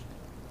 if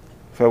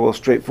I will,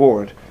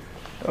 straightforward,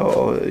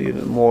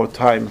 more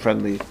time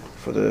friendly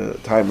for the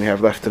time we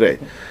have left today.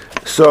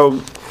 So,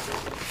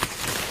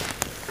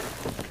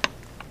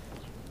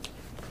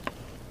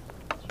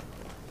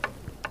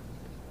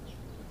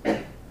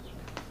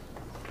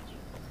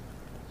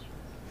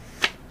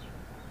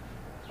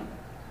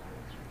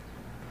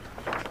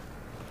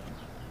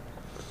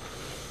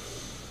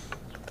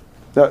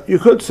 now, you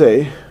could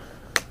say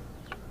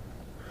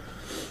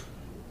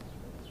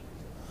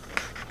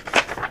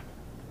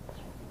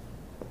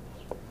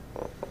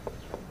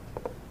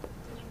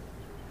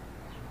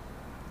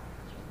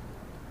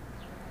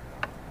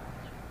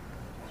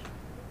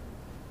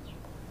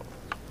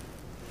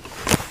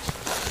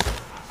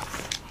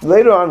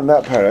later on in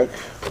that parak,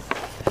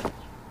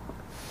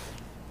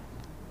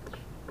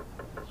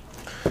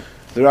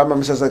 the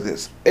Rambam says like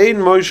this: Ein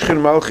moishchin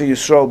Malchi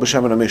Yisrael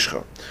b'Shemen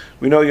HaMishcha.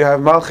 We know you have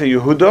Malchi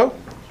Yehuda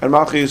and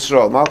Malchi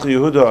Yisrael.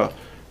 Malchi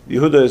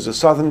Yehuda is the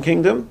southern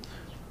kingdom,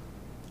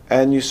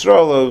 and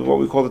Yisrael, what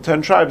we call the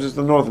 10 tribes, is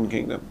the northern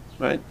kingdom,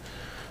 right?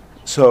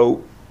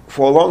 So,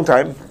 for a long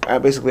time,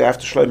 basically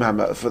after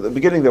Shlomo, for the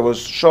beginning there was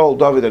Shaul,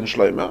 David, and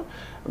Shlomo.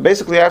 And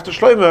basically after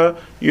Shlomo,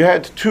 you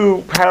had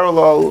two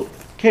parallel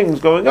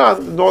kings going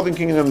on. The northern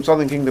kingdom and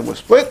southern kingdom were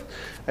split,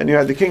 and you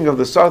had the king of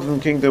the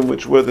southern kingdom,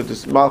 which were the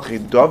Malchi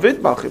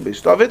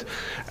Beis David,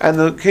 and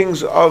the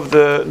kings of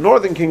the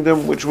northern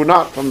kingdom, which were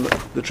not from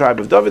the tribe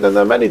of David. And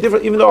there are many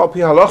different, even though al pi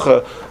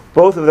halacha,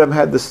 both of them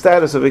had the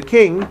status of a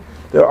king,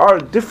 there are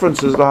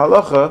differences, the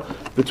halacha,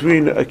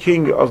 between a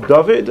king of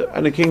David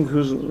and a king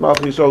who's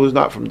Malchi Yisrael, who's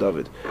not from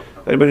David.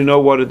 Anybody know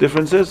what the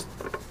difference is?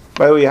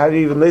 By the way, you had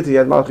even later, you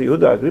had Malchi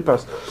Yehuda,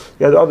 Agrippas,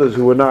 you had others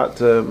who were not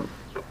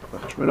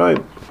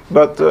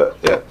but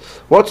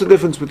what's the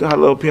difference between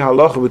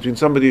halacha between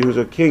somebody who's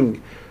a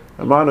king,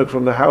 a monarch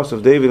from the house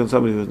of David, and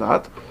somebody who's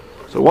not?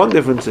 So one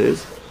difference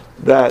is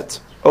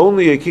that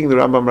only a king, the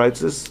Rambam writes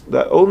this,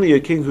 that only a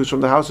king who's from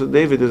the house of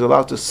David is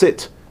allowed to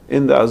sit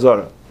in the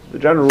Azara. The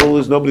general rule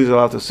is nobody's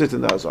allowed to sit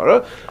in the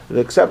Hazara. The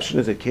exception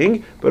is a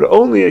king, but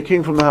only a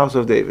king from the house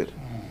of David.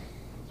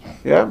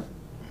 Yeah?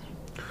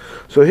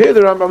 So here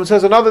the Rambam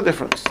says another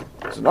difference.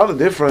 There's another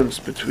difference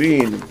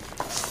between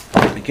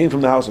a king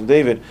from the house of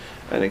David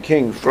and a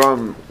king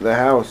from the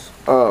house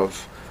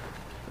of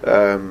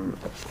not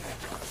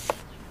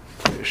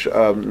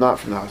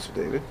from the house of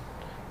David.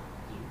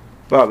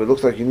 Bob, it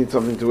looks like you need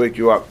something to wake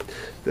you up.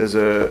 There's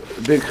a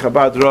big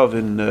Chabad Rav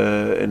in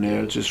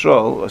Eretz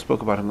Yisrael. I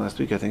spoke about him last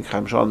week, I think,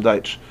 Chaim Shalom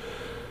Deitch.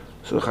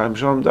 So Chaim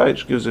Shalom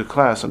Deitch gives a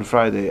class on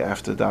Friday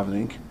after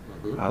davening,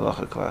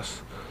 halacha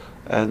class.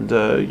 And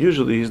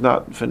usually he's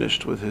not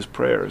finished with his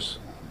prayers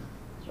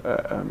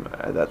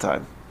at that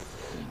time.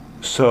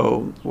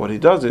 So what he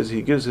does is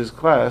he gives his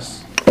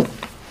class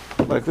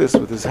like this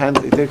with his hand.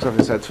 He takes off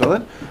his head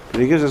tefillin,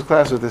 but he gives his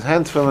class with his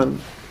hand tefillin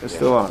is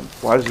still on.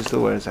 Why does he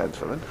still wear his hand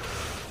tefillin?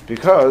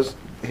 Because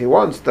he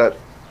wants that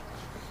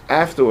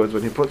afterwards,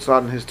 when he puts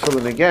on his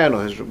tefillin again,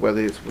 or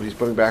whether he's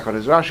putting back on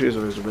his Rashis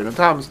or his Rebbeinu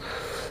Tams,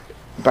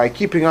 by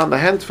keeping on the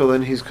hand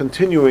tefillin, he's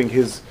continuing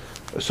his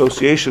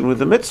association with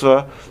the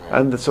mitzvah,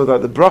 and so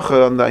that the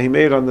bracha that he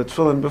made on the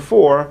tefillin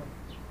before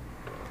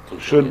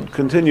should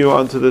continue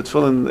onto the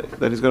tefillin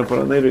that he's going to put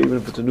on later, even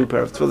if it's a new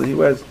pair of tefillin.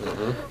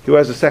 He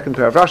wears a second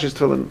pair of Rashi's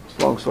tefillin.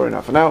 Long story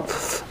now for now.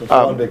 It's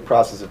one big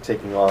process of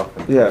taking off.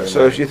 Yeah,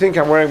 so if you think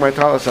I'm wearing my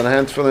talis on a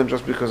hand tefillin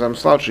just because I'm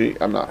slouchy,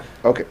 I'm not.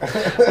 Okay.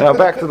 Now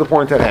back to the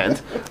point at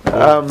hand.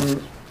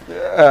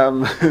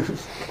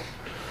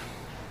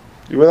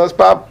 You with us,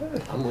 Bob?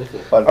 I'm with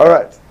you. All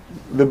right.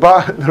 The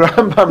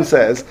Rambam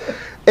says,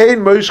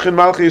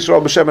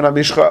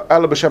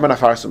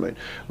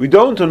 we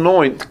don't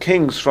anoint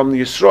kings from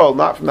the Yisrael,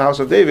 not from the house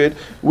of David,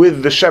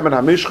 with the Shemen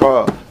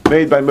HaMishcha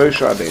made by Moshe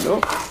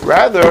Rabbeinu.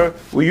 Rather,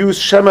 we use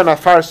Shemen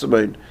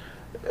HaFarsamin,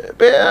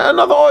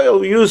 another oil.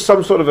 We use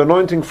some sort of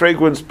anointing,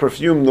 fragrance,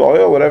 perfumed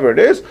oil, whatever it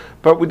is,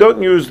 but we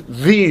don't use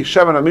the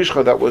Shemen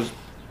HaMishcha that was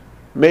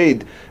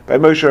made by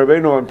Moshe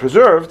Rabbeinu and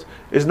preserved,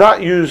 is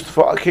not used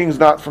for kings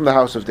not from the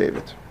house of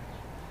David.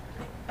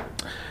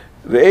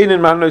 And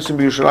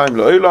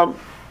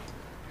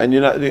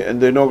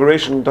the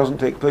inauguration doesn't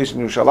take place in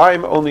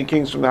Yerushalayim. Only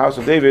kings from the house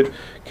of David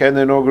can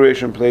the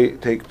inauguration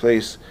take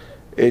place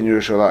in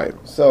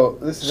Yerushalayim. So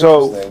this is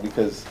interesting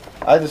because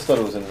I just thought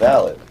it was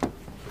invalid.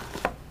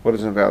 What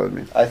does invalid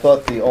mean? I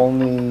thought the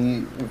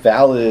only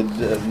valid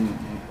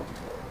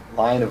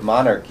line of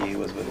monarchy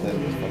was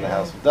from the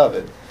house of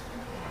David.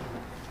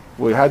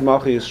 We had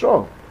Malchi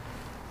Yisrael.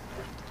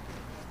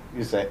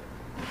 You say?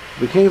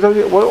 The kings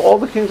of all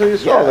the kings of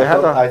Yisrael. Yeah, they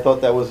I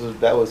thought that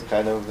was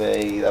kind of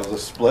a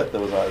split.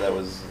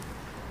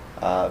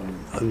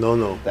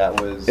 No.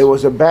 It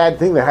was a bad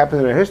thing that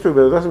happened in their history,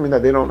 but it doesn't mean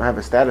that they don't have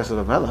a status of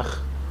a melech.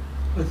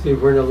 But they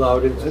weren't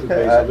allowed into the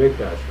Beis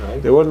HaMikdash,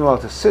 right? They weren't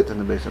allowed to sit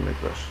in the Beis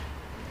HaMikdash.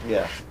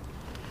 Yeah.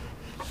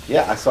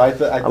 Yeah. So I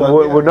thought.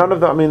 We're none of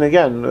them. I mean,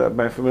 again,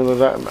 my familiar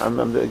that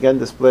I'm again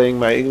displaying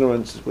my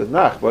ignorance with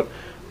Nach, but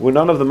were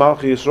none of the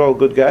Malchi Yisrael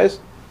good guys?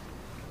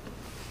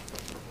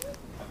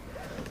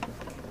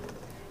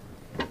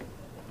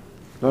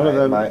 None of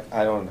them. I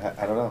don't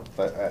know,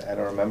 but I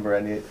don't remember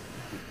any.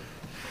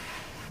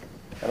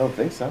 I don't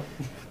think so.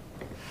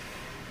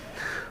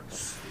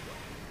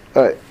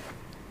 All right.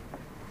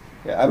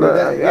 Yeah, I mean,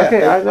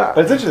 but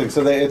it's interesting.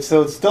 So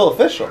it's still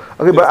official.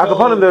 Okay, but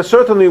Akapanim, there's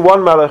certainly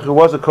one melech who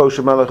was a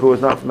kosher melech who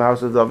was not from the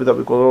house of David that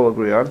we could all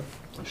agree on.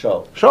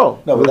 Shaul.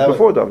 No, but that was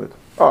before David.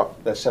 Oh,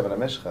 that's Shemen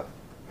HaMishcha.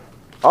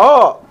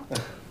 Oh,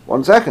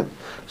 1 second.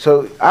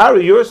 So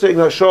Ari, you're saying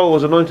that Shaul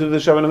was anointed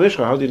with the Shemen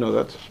HaMishcha. How do you know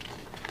that?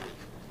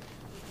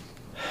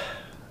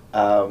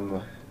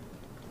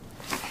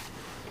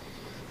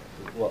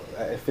 Well,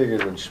 I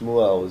figured when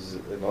Shmuel was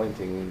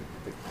anointing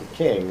the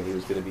king, he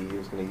was going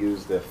to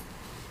use the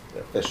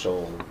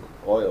official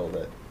oil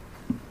that.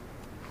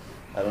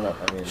 I don't know.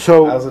 I mean,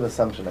 so, that was an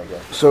assumption, I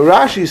guess. So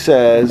Rashi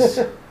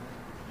says.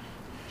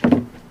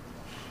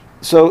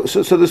 So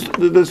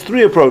there's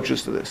three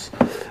approaches to this.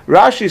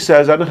 Rashi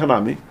says,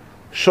 Anachanami,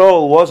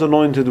 Shaul was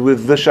anointed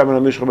with the Shemen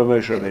HaMishcha by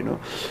Moshe Rabbeinu,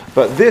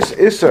 but this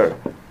Isser,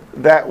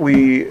 that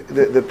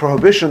the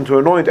prohibition to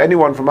anoint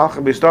anyone from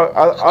Malchim B'Yisrael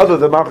other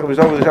than Malchim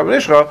B'Yisrael with the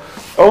Shemen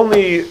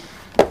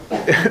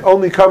HaMishcha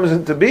only comes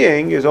into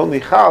being, is only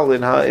Chal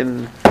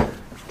in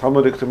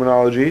Talmudic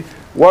terminology,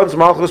 once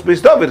Malchus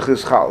Beis David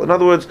is Chal. In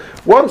other words,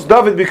 once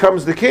David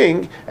becomes the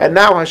king, and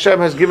now Hashem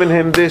has given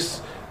him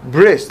this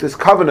bris, this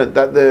covenant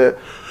that the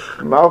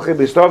Malchim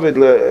Beis David,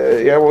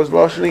 what was the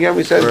Lashon again?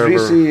 We said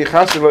Brisi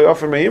Chasiv Lo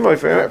Yofer Me'imoi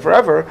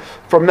forever.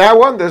 From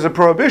now on, there's a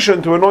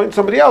prohibition to anoint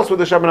somebody else with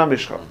the Shemen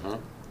HaMishcha.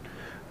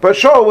 But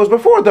Shaul was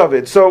before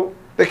David, so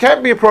there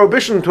can't be a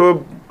prohibition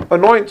to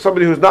anoint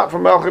somebody who's not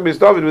from Malchim Beis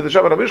David with the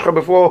Shemen HaMishcha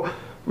before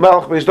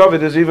Malchim Beis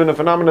David is even a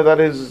phenomenon that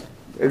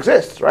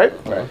exists, right?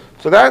 Right.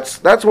 So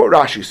that's what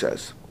Rashi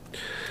says.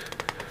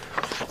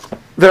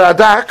 The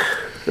Radak,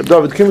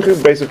 David Kimchi,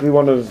 basically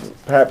one of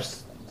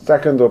perhaps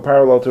second or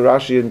parallel to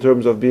Rashi in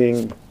terms of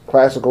being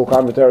classical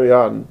commentary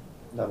on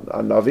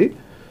Navi.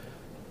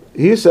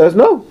 He says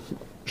no.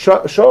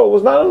 Shaul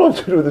was not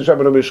anointed with the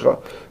Shemen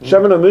HaMishcha.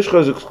 Shemen HaMishcha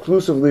is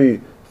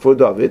exclusively for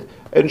David,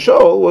 and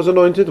Shaul was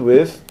anointed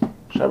with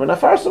Shemen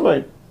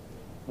HaFarsamayim,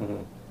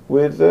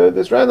 with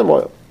this random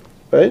oil,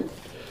 right?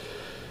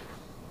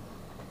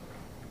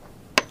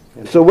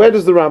 So where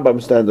does the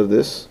Rambam stand of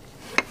this?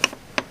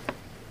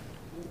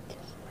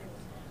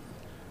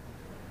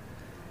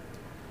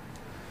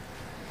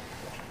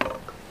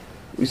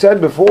 We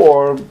said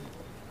before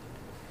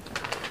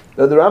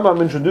that the Rambam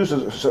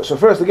introduces. So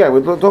first, again,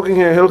 we're talking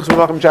here Hilchos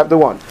Melachim chapter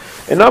 1.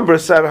 In number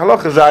 7,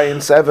 Halacha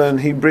Zayin 7,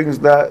 he brings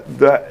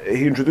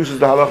he introduces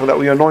the halacha that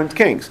we anoint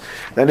kings.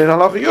 Then in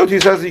Halacha Yud he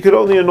says you could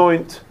only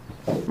anoint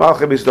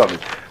Malchei Beis David.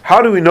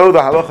 How do we know the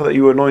halacha that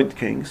you anoint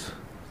kings?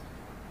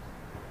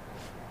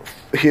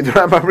 Here the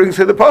Rambam brings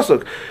here the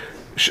pasuk.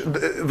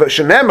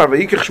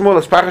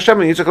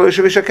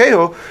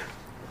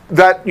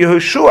 That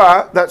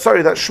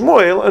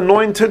Shmuel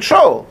anointed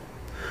Shaul.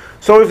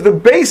 So if the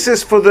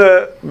basis for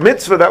the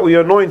mitzvah that we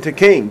anoint a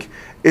king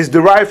is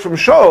derived from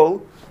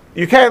Shaul,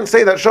 you can't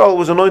say that Shaul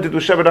was anointed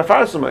with Shemen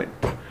HaFarsamayim.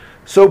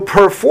 So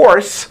per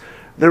force,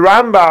 the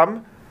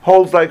Rambam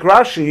holds like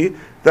Rashi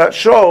that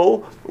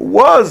Shaul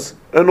was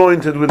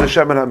anointed with the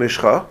Shemen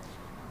HaMishcha,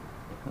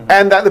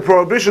 and that the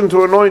prohibition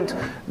to anoint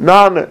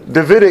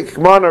non-Davidic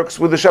monarchs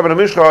with the Shemen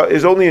HaMishcha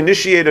is only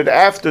initiated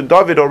after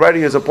David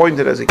already is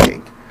appointed as a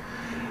king.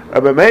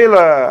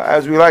 Abamela,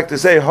 as we like to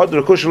say,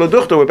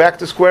 we're back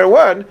to square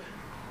one.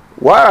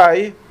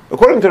 Why?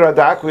 According to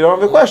Radak, we don't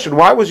have a question.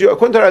 Why was you?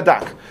 According to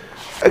Radak,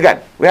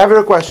 again, we have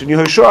a question.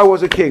 Yehoshua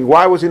was a king.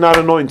 Why was he not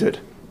anointed?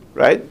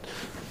 Right?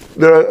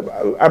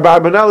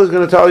 Abarbanel is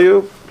going to tell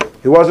you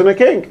he wasn't a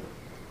king.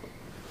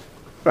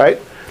 Right?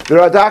 The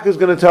Radak is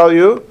going to tell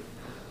you,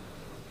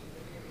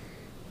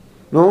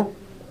 no?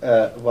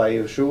 Why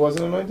Yehoshua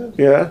wasn't anointed?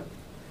 Yeah.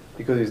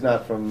 Because he's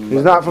not from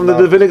the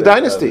Davidic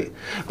dynasty.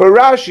 But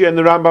Rashi and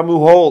the Rambam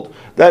hold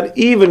that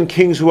even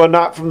kings who are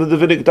not from the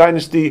Davidic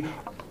dynasty,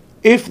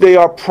 if they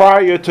are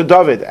prior to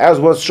David, as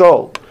was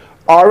Shaul,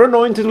 are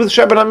anointed with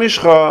Shemen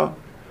HaMishcha.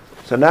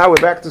 So now we're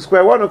back to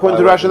square one according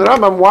to Rashi and the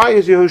Rambam.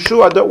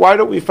 Why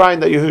don't we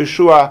find that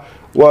Yehoshua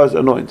was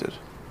anointed?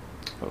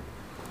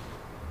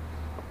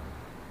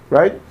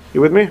 Right?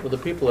 You with me? Well, the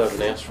people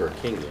haven't asked for a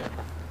king yet,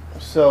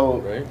 So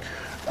right?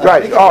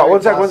 Right. Oh,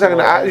 one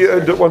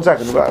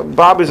second.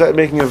 Bob is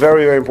making a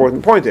very, very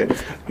important point here.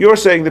 You're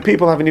saying the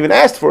people haven't even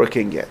asked for a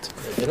king yet.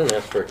 They didn't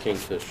ask for a king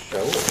to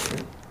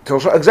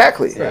Shaul.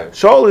 Exactly. Right.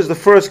 Shaul is the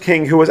first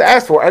king who was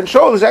asked for, and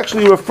Shaul is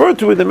actually referred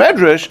to in the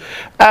Medrash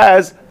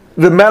as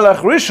the Melech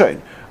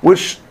Rishon,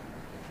 which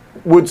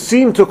would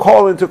seem to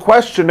call into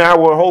question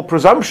our whole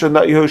presumption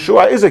that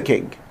Yehoshua is a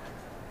king.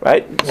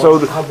 Right?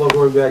 Well, how about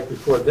going back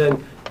before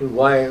then?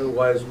 Why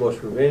is Moshe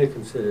Rabbeinu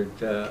considered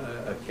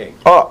a king?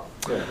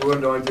 Who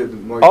anointed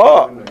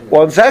Moshe?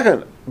 One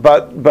second.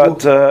 But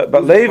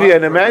Levi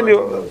and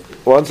Emmanuel.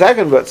 One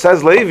second. But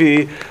says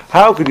Levi,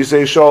 how could you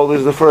say Shaul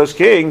is the first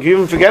king? You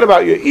even forget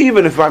about you.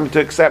 Even if I'm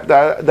to accept the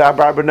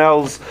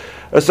Abarbanel's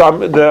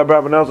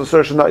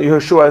assertion that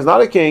Yehoshua is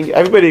not a king,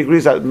 everybody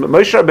agrees that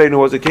Moshe Rabbeinu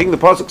was a king. The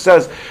pasuk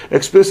says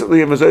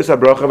explicitly in Mezuzah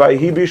Bracha,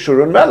 "Vayihi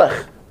b'Shurun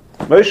Melech."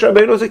 Moshe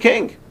Rabbeinu was a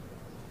king.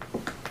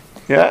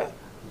 Yeah.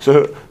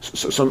 So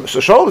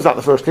Shaul is not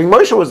the first king.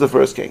 Moshe was the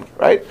first king,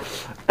 right?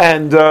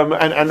 And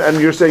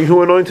you're saying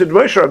who anointed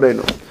Moshe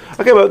Rabbeinu?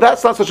 Okay, well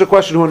that's not such a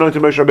question. Who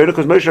anointed Moshe Rabbeinu?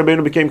 Because Moshe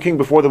Rabbeinu became king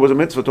before there was a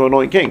mitzvah to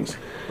anoint kings.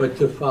 But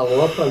to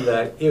follow up on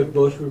that, if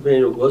Moshe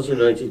Rabbeinu was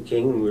anointed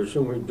king, and we're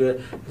assuming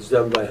it's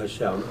done by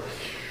Hashem,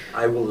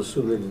 I will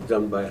assume that it's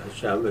done by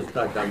Hashem. It's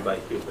not done by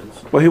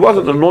humans. Well, he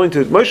wasn't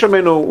anointed. Moshe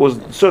Rabbeinu was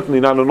certainly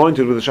not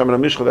anointed with the Shemen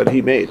HaMishcha that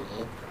he made.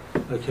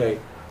 Okay,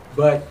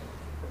 but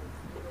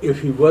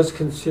if he was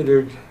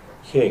considered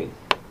king,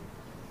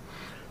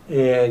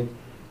 and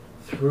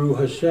through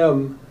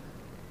Hashem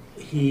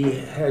he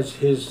has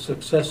his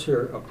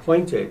successor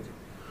appointed,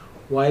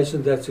 why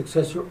isn't that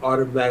successor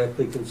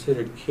automatically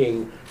considered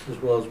king as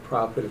well as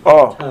prophet at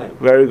that time?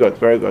 Very good,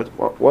 very good.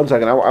 One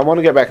second, I want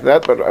to get back to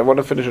that, but I want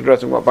to finish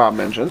addressing what Bob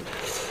mentioned.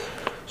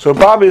 So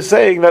Bob is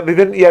saying that they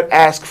didn't yet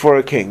ask for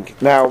a king.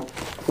 Now,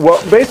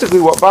 basically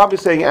what Bob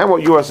is saying and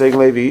what you are saying,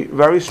 Levi,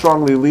 very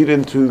strongly lead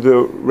into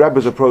the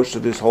Rebbe's approach to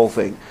this whole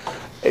thing.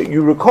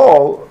 You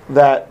recall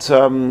that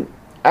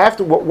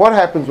after what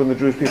happens when the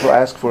Jewish people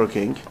ask for a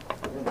king?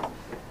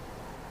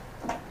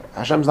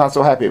 Hashem's not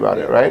so happy about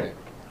it, right?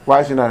 Why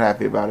is he not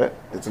happy about it?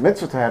 It's a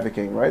mitzvah to have a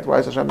king, right? Why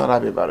is Hashem not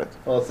happy about it?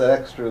 Well, it's the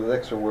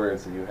extra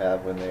words that you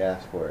have when they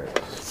ask for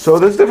it. So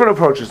there's different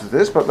approaches to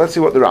this, but let's see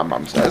what the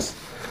Rambam says.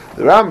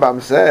 The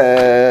Rambam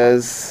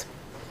says,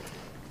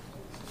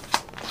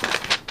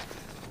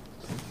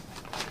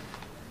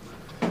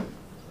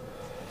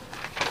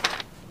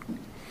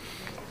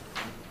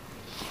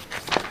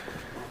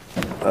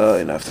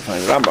 enough to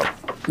find the Rambam.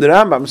 The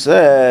Rambam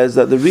says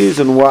that the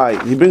reason why,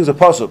 he brings a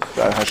pasuk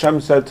that Hashem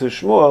said to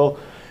Shmuel,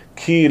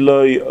 Ki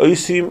lo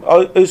oisim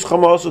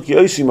oischam ki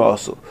oisim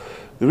asu.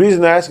 The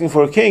reason they're asking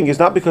for a king is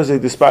not because they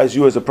despise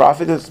you as a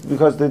prophet, it's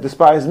because they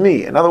despise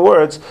me. In other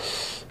words,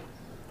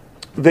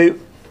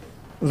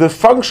 the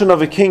function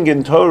of a king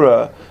in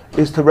Torah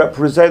is to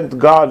represent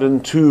God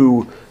and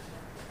to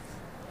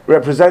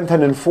represent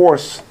and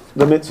enforce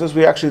the mitzvahs.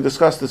 We actually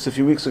discussed this a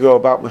few weeks ago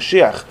about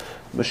Mashiach.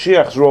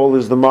 Mashiach's role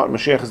is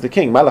Mashiach is the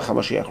king, Melech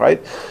HaMashiach,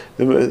 right?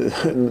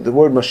 The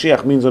word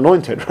Mashiach means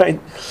anointed,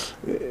 right?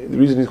 The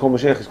reason he's called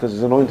Mashiach is because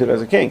he's anointed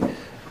as a king.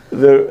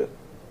 The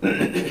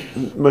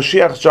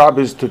Mashiach's job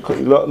is to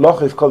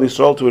Lochif Kol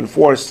Yisrael, to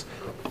enforce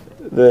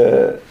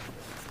the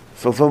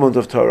fulfillment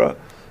of Torah.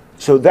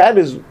 So that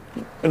is,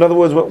 in other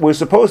words, we're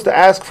supposed to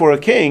ask for a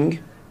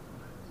king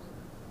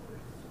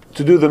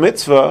to do the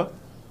mitzvah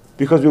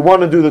because we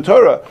want to do the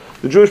Torah.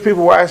 The Jewish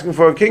people were asking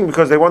for a king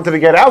because they wanted to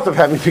get out of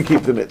having to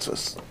keep the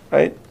mitzvahs,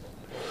 right?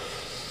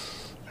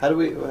 How do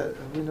we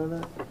know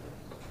that?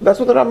 That's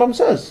what the Rambam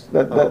says.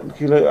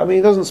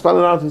 He doesn't spell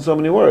it out in so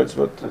many words,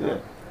 but yeah.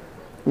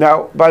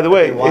 Now, by the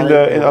way,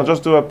 I'll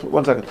just do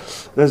 1 second.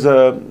 There's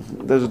a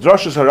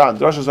Drashas Haran.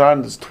 Drashas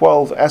Haran is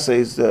 12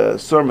 essays,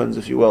 sermons,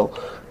 if you will,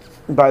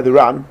 by the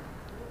Ran,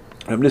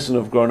 Nissen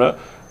of Grona,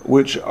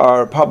 which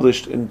are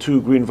published in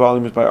 2 green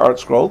volumes by Art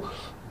Scroll,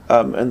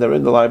 and they're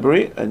in the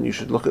library, and you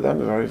should look at them.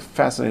 They're very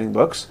fascinating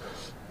books.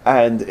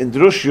 And in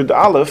Drush Yud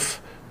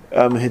Aleph,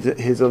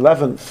 his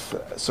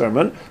 11th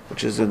sermon,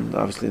 which is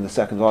obviously in the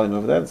 2nd volume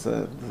over there, it's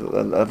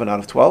 11 out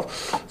of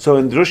 12. So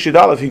in Drush Yud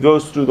Aleph, he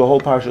goes through the whole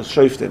Parshas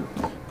Shoftim,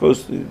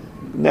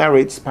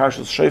 narrates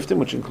Parshas Shoftim,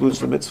 which includes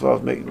the mitzvah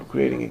of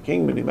creating a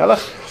king, Mini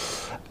Melech,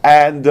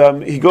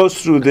 and he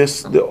goes through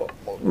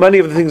many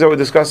of the things that we're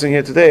discussing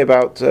here today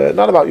about,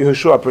 not about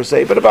Yehoshua per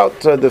se, but about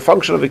the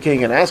function of a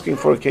king and asking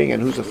for a king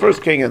and who's the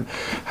first king and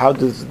how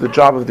does the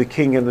job of the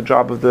king and the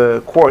job of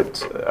the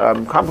court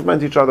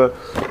complement each other.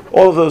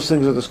 All of those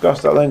things are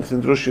discussed at length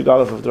in Drush Yud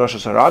Aleph of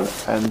Drashas Haran,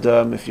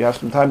 and if you have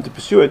some time to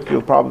pursue it,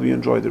 you'll probably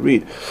enjoy the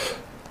read.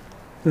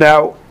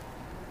 Now,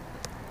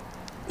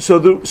 so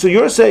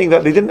you're saying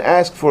that they didn't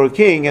ask for a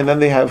king, and then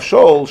they have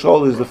Shaul.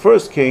 Shaul is the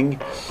first king.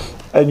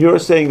 And you're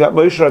saying that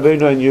Moshe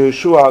Rabbeinu and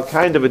Yehoshua are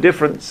kind of a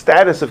different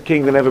status of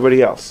king than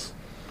everybody else.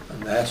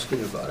 I'm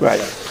asking about it. Right.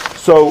 Yes.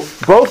 So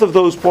both of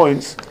those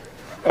points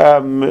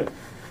are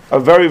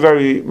very,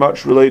 very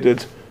much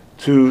related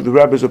to the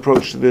Rebbe's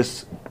approach to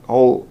this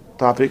whole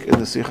topic in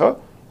the Sikha.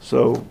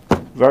 So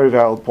very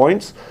valid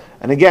points.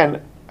 And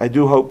again, I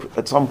do hope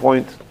at some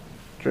point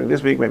during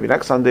this week, maybe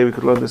next Sunday, we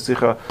could learn the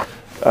Sikha.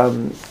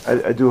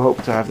 I do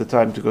hope to have the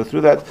time to go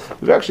through that.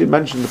 We've actually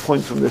mentioned the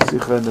point from this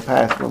Sikha in the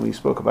past when we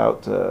spoke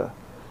about the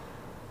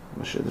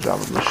job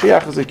of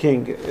Mashiach as a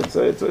king.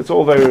 It's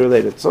all very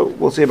related. So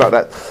we'll see about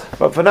that.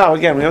 But for now,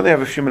 again, we only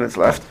have a few minutes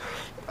left.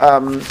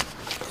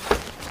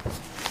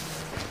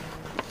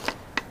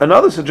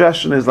 Another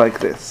suggestion is like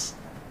this.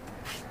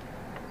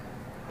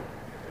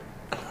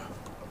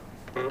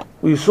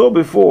 We saw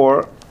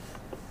before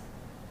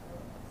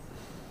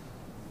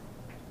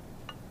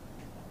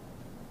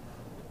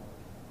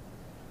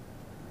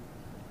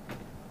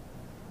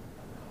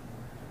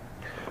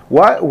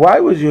Why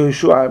was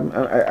Yehoshua?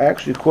 I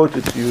actually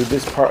quoted to you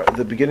this part at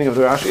the beginning of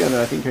the Rashi, and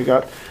I think I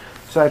got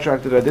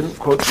sidetracked. I didn't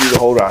quote to you the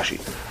whole Rashi.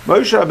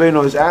 Moshe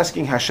Rabbeinu is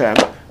asking Hashem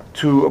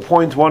to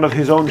appoint one of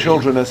his own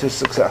children as his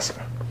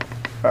successor,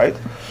 right?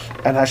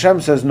 And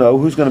Hashem says no.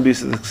 Who's going to be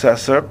the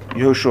successor?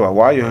 Yehoshua.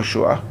 Why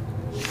Yehoshua?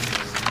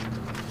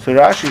 So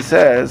Rashi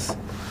says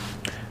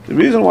the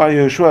reason why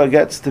Yehoshua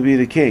gets to be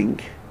the king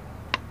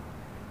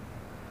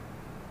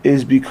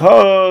is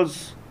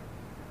because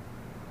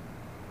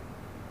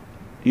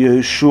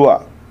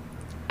Yehoshua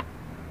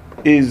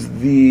is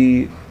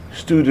the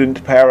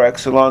student par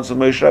excellence of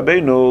Moshe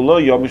Rabbeinu.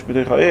 Lo yomish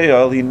b'tei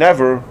chayil. He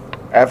never,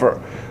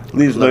 ever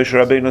leaves Moshe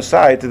Rabbeinu's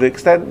side, to the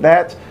extent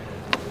that,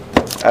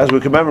 as we're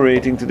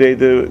commemorating today,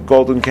 the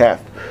golden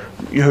calf,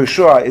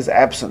 Yehoshua is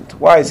absent.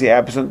 Why is he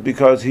absent?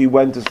 Because he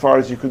went as far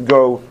as he could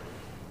go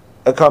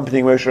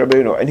accompanying Moshe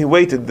Rabbeinu, and he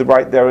waited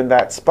right there in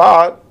that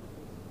spot.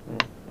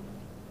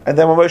 And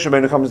then when Moshe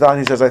Rabbeinu comes down,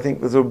 he says, I think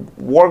there's a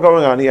war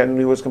going on here, and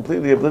he was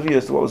completely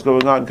oblivious to what was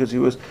going on because he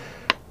was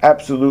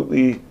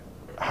absolutely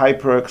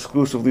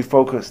hyper-exclusively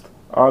focused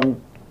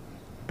on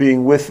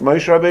being with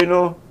Moshe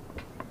Rabbeinu.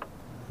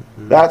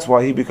 That's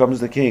why he becomes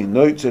the king.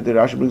 Noitze, the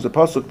Rashi brings a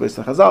pasuk based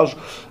on Chazal.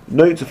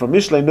 Noitze from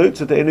Mishlei,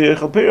 Noitze to Einu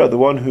Yechel Pira, the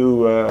one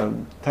who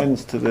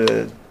tends to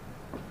the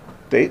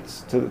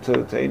dates, not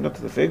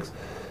to the figs.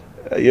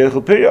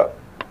 Yechel Pira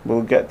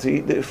will get to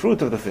eat the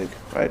fruit of the fig,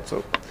 right?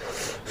 So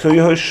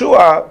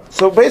Yehoshua,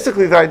 so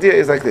basically the idea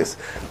is like this.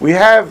 We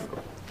have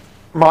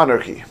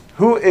monarchy.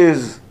 Who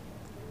is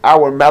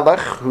our Melech?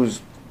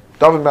 Who's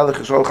David Melech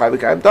Yisrael Chai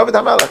V'Kayim? David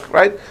HaMelech,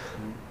 right?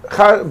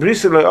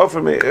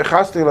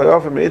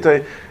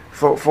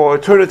 For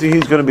eternity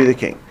he's going to be the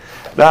king.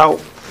 Now,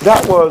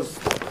 that was,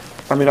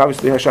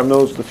 obviously Hashem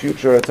knows the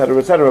future,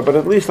 etc., but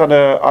at least on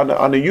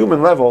a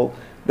human level,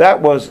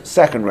 that was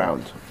second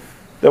round.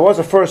 There was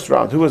a first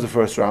round. Who was the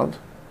first round?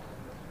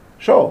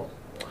 Shaul.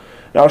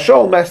 Now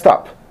Shaul messed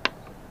up,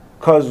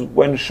 because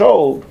when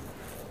Shaul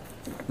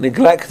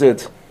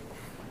neglected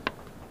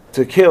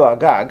to kill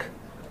Agag,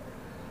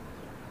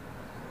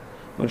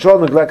 and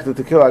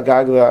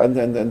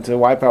to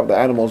wipe out the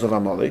animals of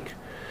Amalek,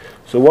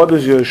 so what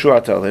does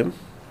Yehoshua tell him?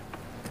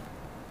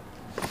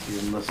 He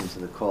didn't listen to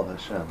the call of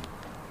Hashem.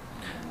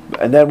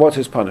 And then what's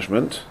his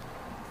punishment?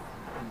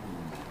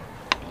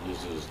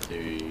 Uses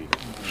the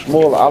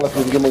Shmuel Aleph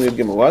Yud Gimel Yud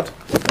Gimel. What?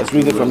 Let's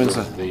read it from uses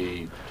inside.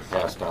 the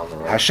pass down the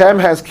road. Hashem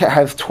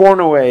has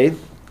torn away.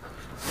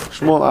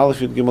 Shmuel Aleph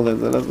Yud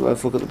Gimel.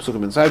 Let's look at the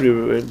psukim inside.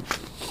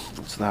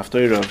 It's the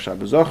Haftarah of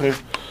Shabbos Zocher.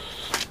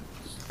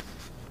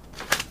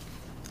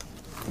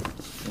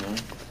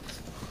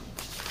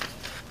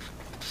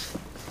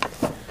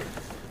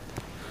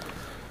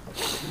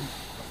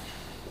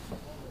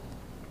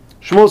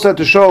 Shmuel said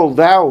to Shaul,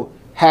 "Thou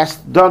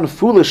hast done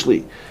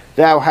foolishly.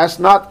 Thou hast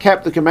not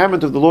kept the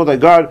commandment of the Lord thy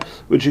God,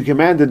 which he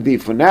commanded thee.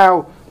 For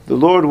now the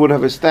Lord would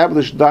have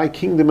established thy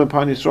kingdom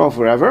upon Israel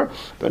forever,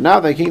 but now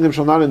thy kingdom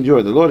shall not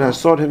endure. The Lord has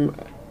sought him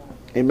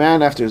a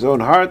man after his own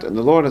heart, and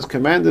the Lord has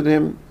commanded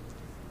him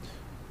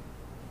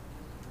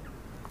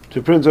to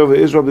prince over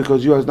Israel,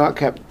 because you has not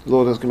kept the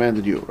Lord has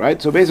commanded you."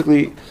 Right? So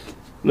basically,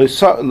 now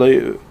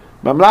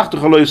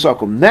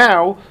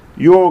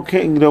your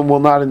kingdom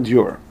will not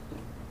endure.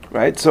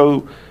 Right?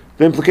 So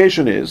the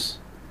implication is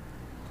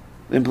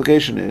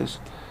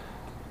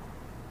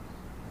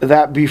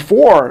that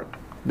before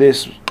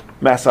this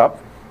mess up,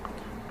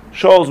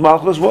 Shaul's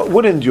Malchus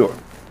would endure.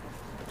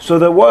 So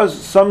there was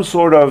some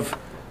sort of,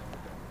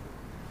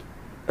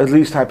 at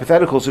least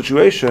hypothetical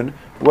situation,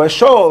 where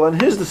Shaul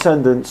and his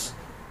descendants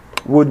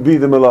would be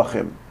the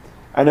Melachim.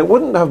 And it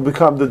wouldn't have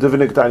become the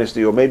Davidic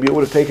dynasty, or maybe it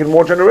would have taken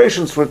more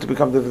generations for it to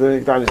become the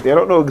Davidic dynasty. I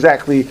don't know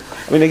exactly.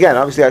 I mean, again,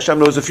 obviously Hashem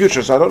knows the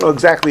future, so I don't know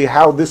exactly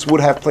how this would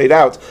have played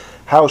out,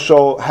 how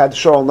Shaul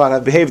not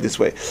have behaved this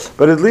way.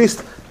 But at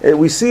least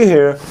we see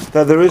here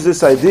that there is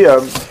this idea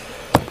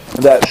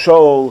that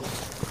Shaul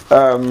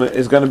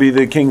is going to be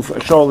the king.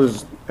 Shaul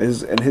is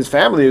and his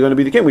family are going to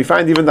be the king. We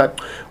find even that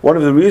one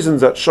of the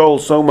reasons that Shaul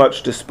so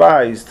much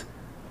despised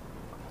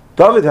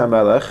David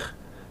HaMelech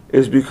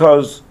is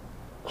because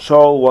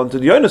Shaul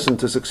wanted Yonasan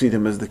to succeed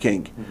him as the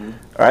king,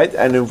 right?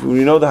 And if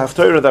we know the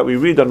Haftarah that we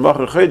read on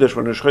Machar Chodesh,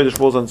 when Rosh Chodesh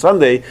falls on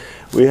Sunday,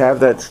 we have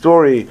that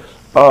story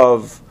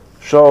of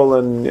Shaul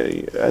and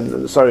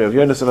of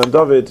Yonasan and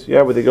David.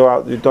 Yeah, where they go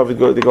out to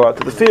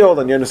the field,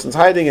 and Yonasan's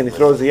hiding, and he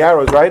throws the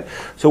arrows. Right.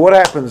 So what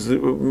happens? David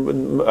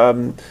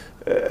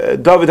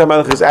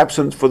HaMelech is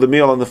absent for the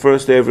meal on the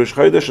first day of Rosh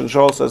Chodesh, and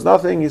Shaul says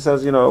nothing. He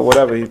says,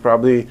 whatever.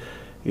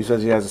 He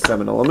says he has a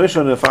seminal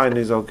mission, and fine,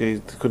 he's okay.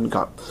 He couldn't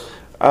come.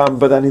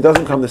 But then he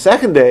doesn't come the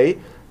second day,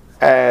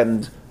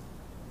 and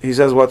he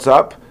says, "What's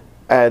up?"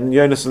 And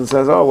Yonasan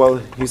says, "Oh well,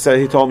 he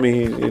told me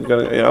he's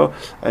gonna,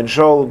 And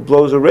Shaul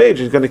blows a rage.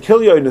 He's going to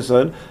kill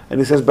Yonasan, and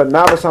he says, "But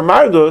Nabas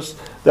Hamardus,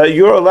 that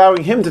you're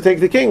allowing him to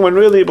take the king when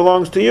really it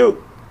belongs to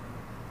you."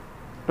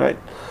 Right?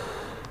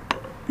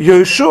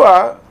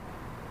 Yehoshua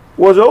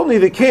was only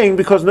the king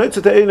because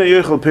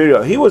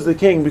he was the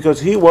king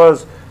because he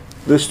was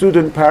the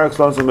student par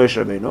excellence of Moshe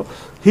Rabbeinu.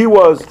 He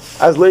was,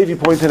 as Levi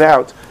pointed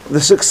out, the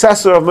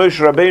successor of Moshe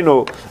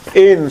Rabbeinu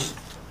in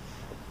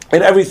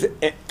everything.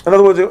 In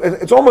other words,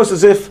 it's almost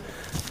as if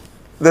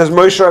there's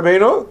Moshe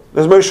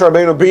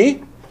Rabbeinu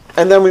B,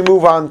 and then we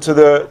move on to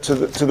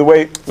the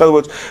way. In other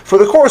words, for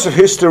the course of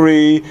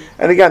history,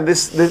 and again,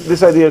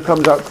 this idea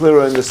comes out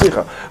clearer in the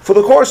Sikha. For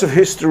the course of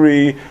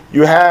history,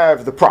 you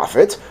have the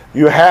prophet,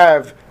 you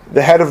have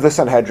the head of the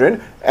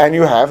Sanhedrin, and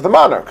you have the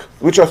monarch,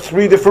 which are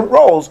three different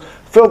roles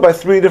filled by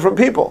three different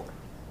people.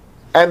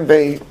 And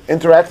they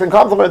interact and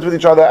complement with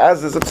each other,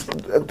 as is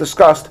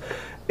discussed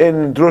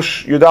in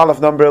Drush Yud Aleph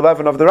number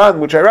 11 of the Ran,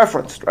 which I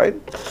referenced, right?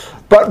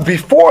 But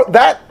before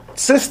that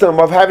system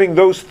of having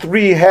those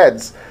three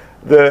heads,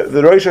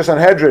 the Rosh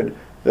Sanhedrin,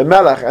 the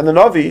Melech, and the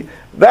Navi,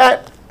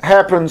 that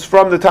happens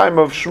from the time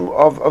of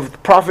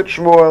Prophet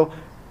Shmuel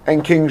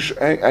and King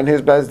and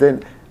his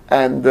Bezdin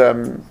and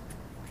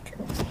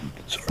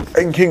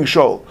King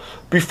Shaul.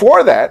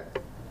 Before that,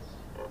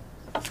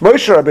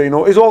 Moshe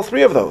Rabbeinu is all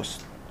three of those.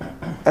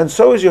 And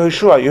so is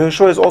Yehoshua.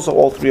 Yehoshua is also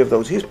all three of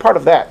those. He's part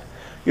of that.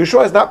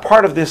 Yehoshua is not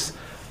part of this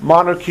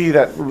monarchy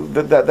that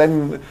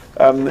then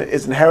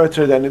is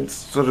inherited and it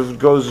sort of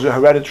goes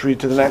hereditary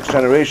to the next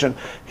generation.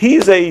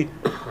 He's a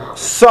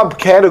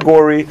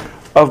subcategory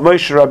of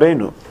Moshe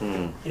Rabbeinu.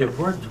 If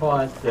we're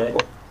taught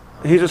that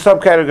He's a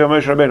subcategory of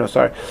Moshe Rabbeinu,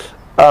 sorry.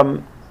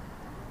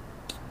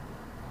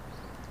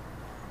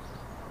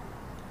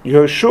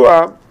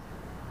 Yehoshua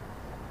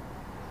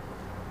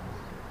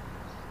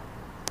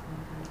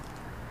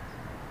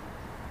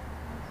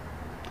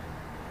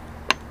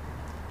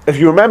if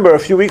you remember a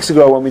few weeks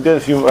ago when we did a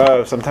few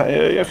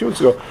weeks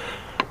ago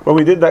when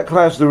we did that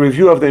class, the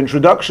review of the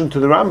introduction to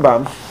the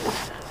Rambam,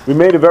 we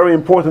made a very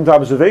important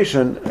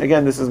observation.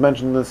 Again, this is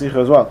mentioned in the Sikha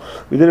as well.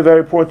 We did a very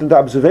important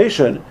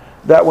observation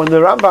that when the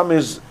Rambam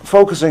is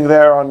focusing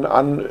there on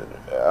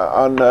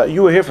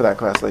you were here for that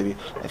class, Levi,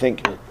 I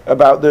think,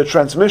 about the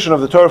transmission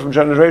of the Torah from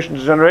generation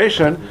to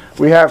generation.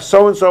 We have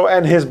so and so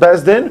and his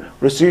Bezdin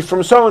received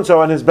from so and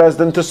so and his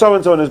Bezdin to so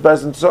and so and his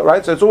Bezdin to so,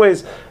 right? So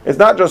it's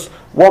not just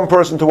one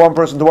person to one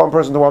person to one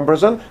person to one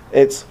person.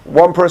 It's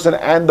one person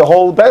and the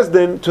whole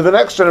Bezdin to the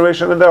next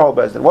generation and their whole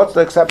Bezdin. What's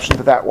the exception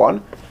to that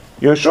one?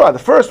 Yehoshua. The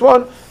first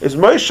one is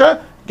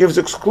Moshe gives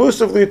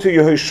exclusively to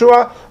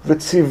Yehoshua,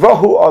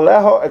 v'tzivahu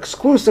aleha,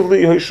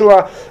 exclusively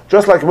Yehoshua,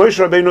 just like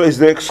Moshe Rabbeinu is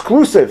the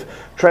exclusive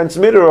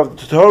transmitter of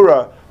the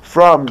Torah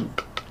from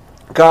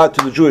God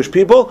to the Jewish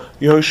people,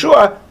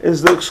 Yehoshua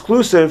is the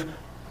exclusive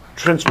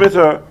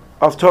transmitter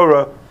of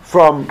Torah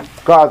from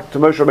God to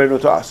Moshe Rabbeinu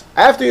to us.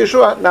 After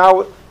Yeshua,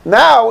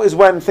 now is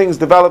when things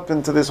develop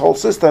into this whole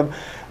system,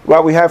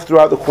 what we have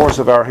throughout the course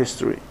of our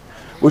history.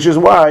 Which is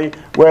why,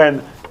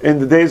 when in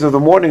the days of the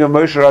morning of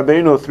Moshe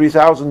Rabbeinu,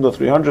 3,000 or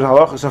 300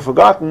 halachas are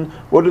forgotten,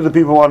 what do the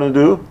people want to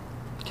do?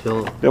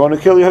 Kill. They want to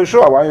kill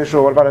Yehoshua. Why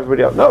Yehoshua? What about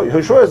everybody else? No,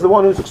 Yehoshua is the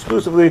one who's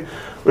exclusively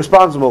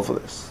responsible for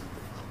this.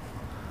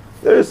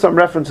 There is some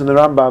reference in the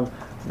Rambam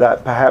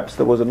that perhaps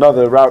there was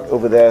another route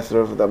over there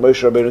sort of, that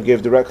Moshe Rabbeinu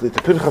gave directly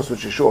to Pinchas,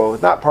 which Yeshua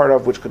was not part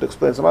of, which could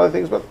explain some other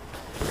things, but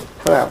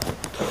for now.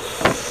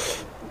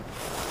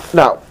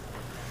 Now,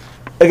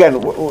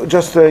 again,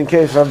 just in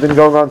case I've been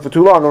going on for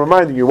too long, I'm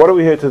reminding you, what are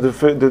we here to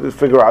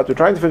figure out? We're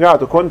trying to figure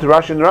out, according to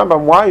Rashi and the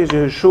Rambam, why is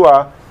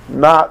Yeshua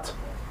not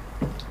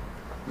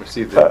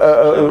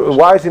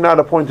why is he not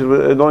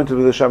anointed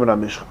with the Shem and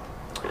HaMishcha?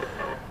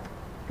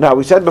 Now,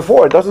 we said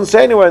before, it doesn't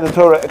say anywhere in the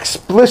Torah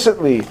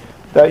explicitly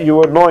that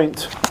you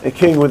anoint a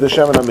king with the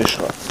Shem and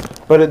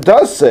HaMishcha. But it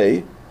does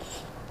say,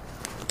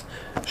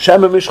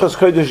 Shem and Mishcha's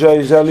Chodesh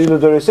Yisrael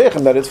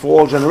Doreseichem, that it's for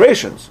all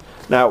generations.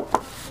 Now,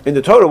 in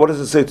the Torah, what does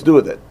it say to do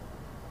with it?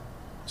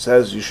 It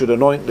says you should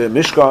anoint the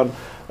Mishkan,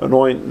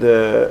 anoint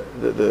the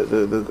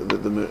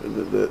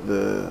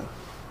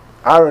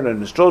Aaron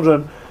and his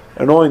children,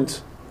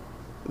 anoint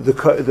the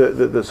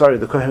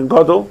Kohen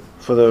Gadol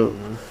for the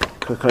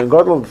Kohen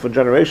Gadol for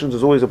generations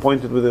is always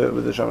appointed with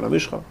the Shem and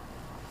HaMishcha.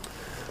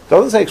 It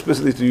doesn't say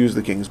explicitly to use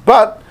the kings,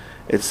 but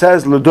it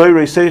says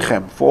L'doirei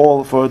Seichem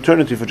for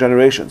eternity, for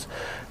generations.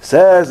 It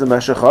says the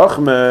Meshech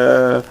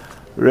Chochmeh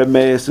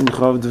Remei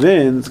Simcha of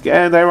Dvinsk,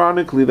 and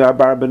ironically the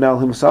Abarbanel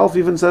himself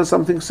even says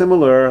something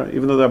similar,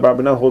 even though the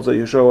Abarbanel holds that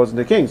Yeshua wasn't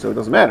a king, so it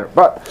doesn't matter.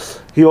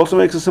 But he also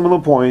makes a similar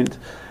point,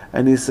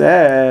 and he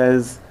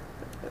says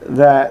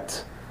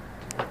that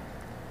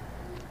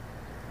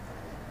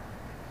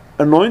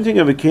anointing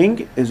of a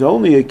king is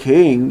only a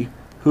king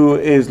who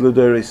is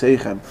L'dorei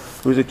Seichem,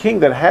 who is a king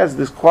that has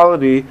this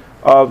quality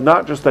of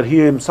not just that he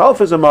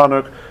himself is a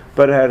monarch,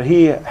 but that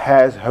he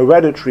has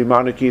hereditary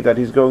monarchy that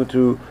he's going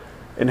to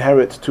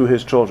inherit to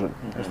his children,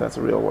 if that's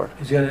a real word.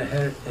 He's going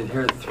to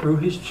inherit through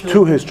his children?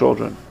 To his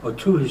children. Or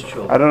to his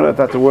children. I don't know if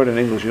that's a word in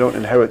English. You don't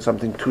inherit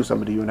something to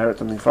somebody, you inherit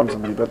something from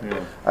somebody, but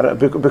I don't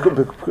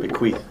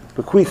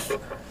bequeath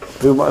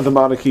the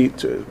monarchy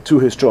to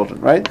his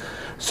children, right?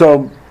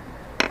 So,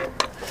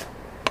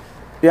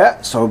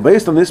 yeah, so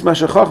based on this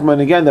Meshech Chochmah,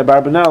 and again, the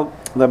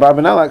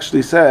Barbanel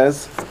actually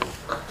says,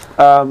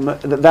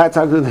 that's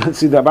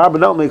see, the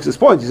Barbanel makes this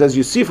point. He says,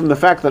 you see from the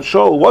fact that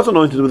Shaul was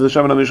anointed with the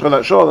Shem and HaMishcha,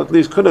 that Shaul at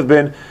least could have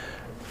been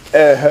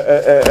a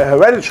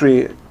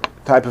hereditary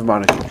type of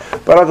monarchy.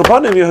 But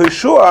upon him,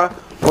 Yehoshua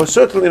was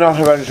certainly not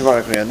hereditary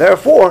monarchy, and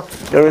therefore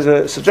there is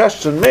a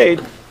suggestion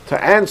made to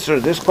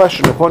answer this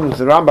question according to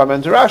the Rambam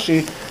and to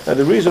Rashi, that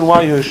the reason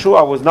why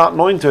Yehoshua was not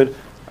anointed,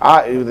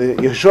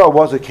 Yehoshua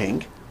was a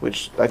king,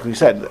 which, like we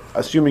said,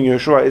 assuming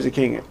Yehoshua is a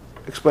king,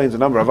 explains a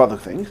number of other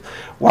things.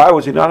 Why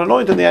was he not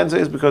anointed? The answer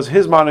is because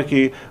his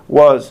monarchy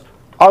was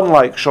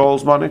unlike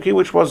Shaul's monarchy,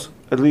 which was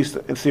at least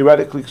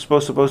theoretically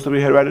supposed to be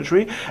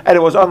hereditary, and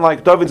it was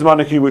unlike David's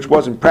monarchy, which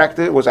was in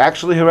practice was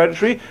actually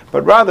hereditary,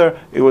 but rather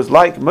it was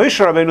like Moshe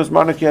Rabbeinu's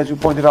monarchy, as you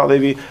pointed out,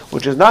 Levi,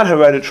 which is not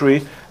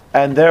hereditary,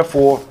 and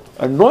therefore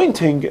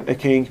anointing a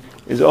king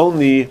is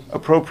only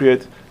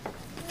appropriate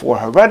for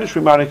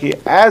hereditary monarchy,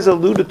 as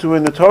alluded to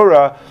in the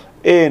Torah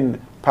in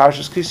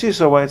Parshas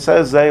Kisisa, when it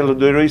says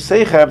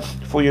Seichem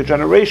for your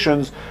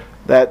generations,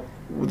 that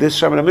this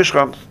Shem and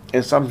HaMishcha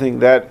is something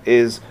that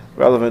is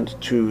relevant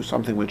to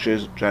something which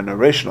is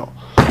generational.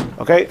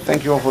 Okay,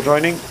 thank you all for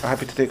joining. I'm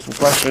happy to take some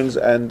questions,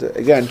 and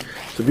again,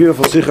 it's a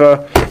beautiful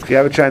sikha. If you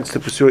have a chance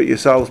to pursue it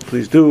yourselves,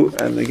 please do,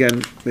 and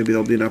again, maybe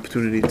there'll be an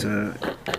opportunity to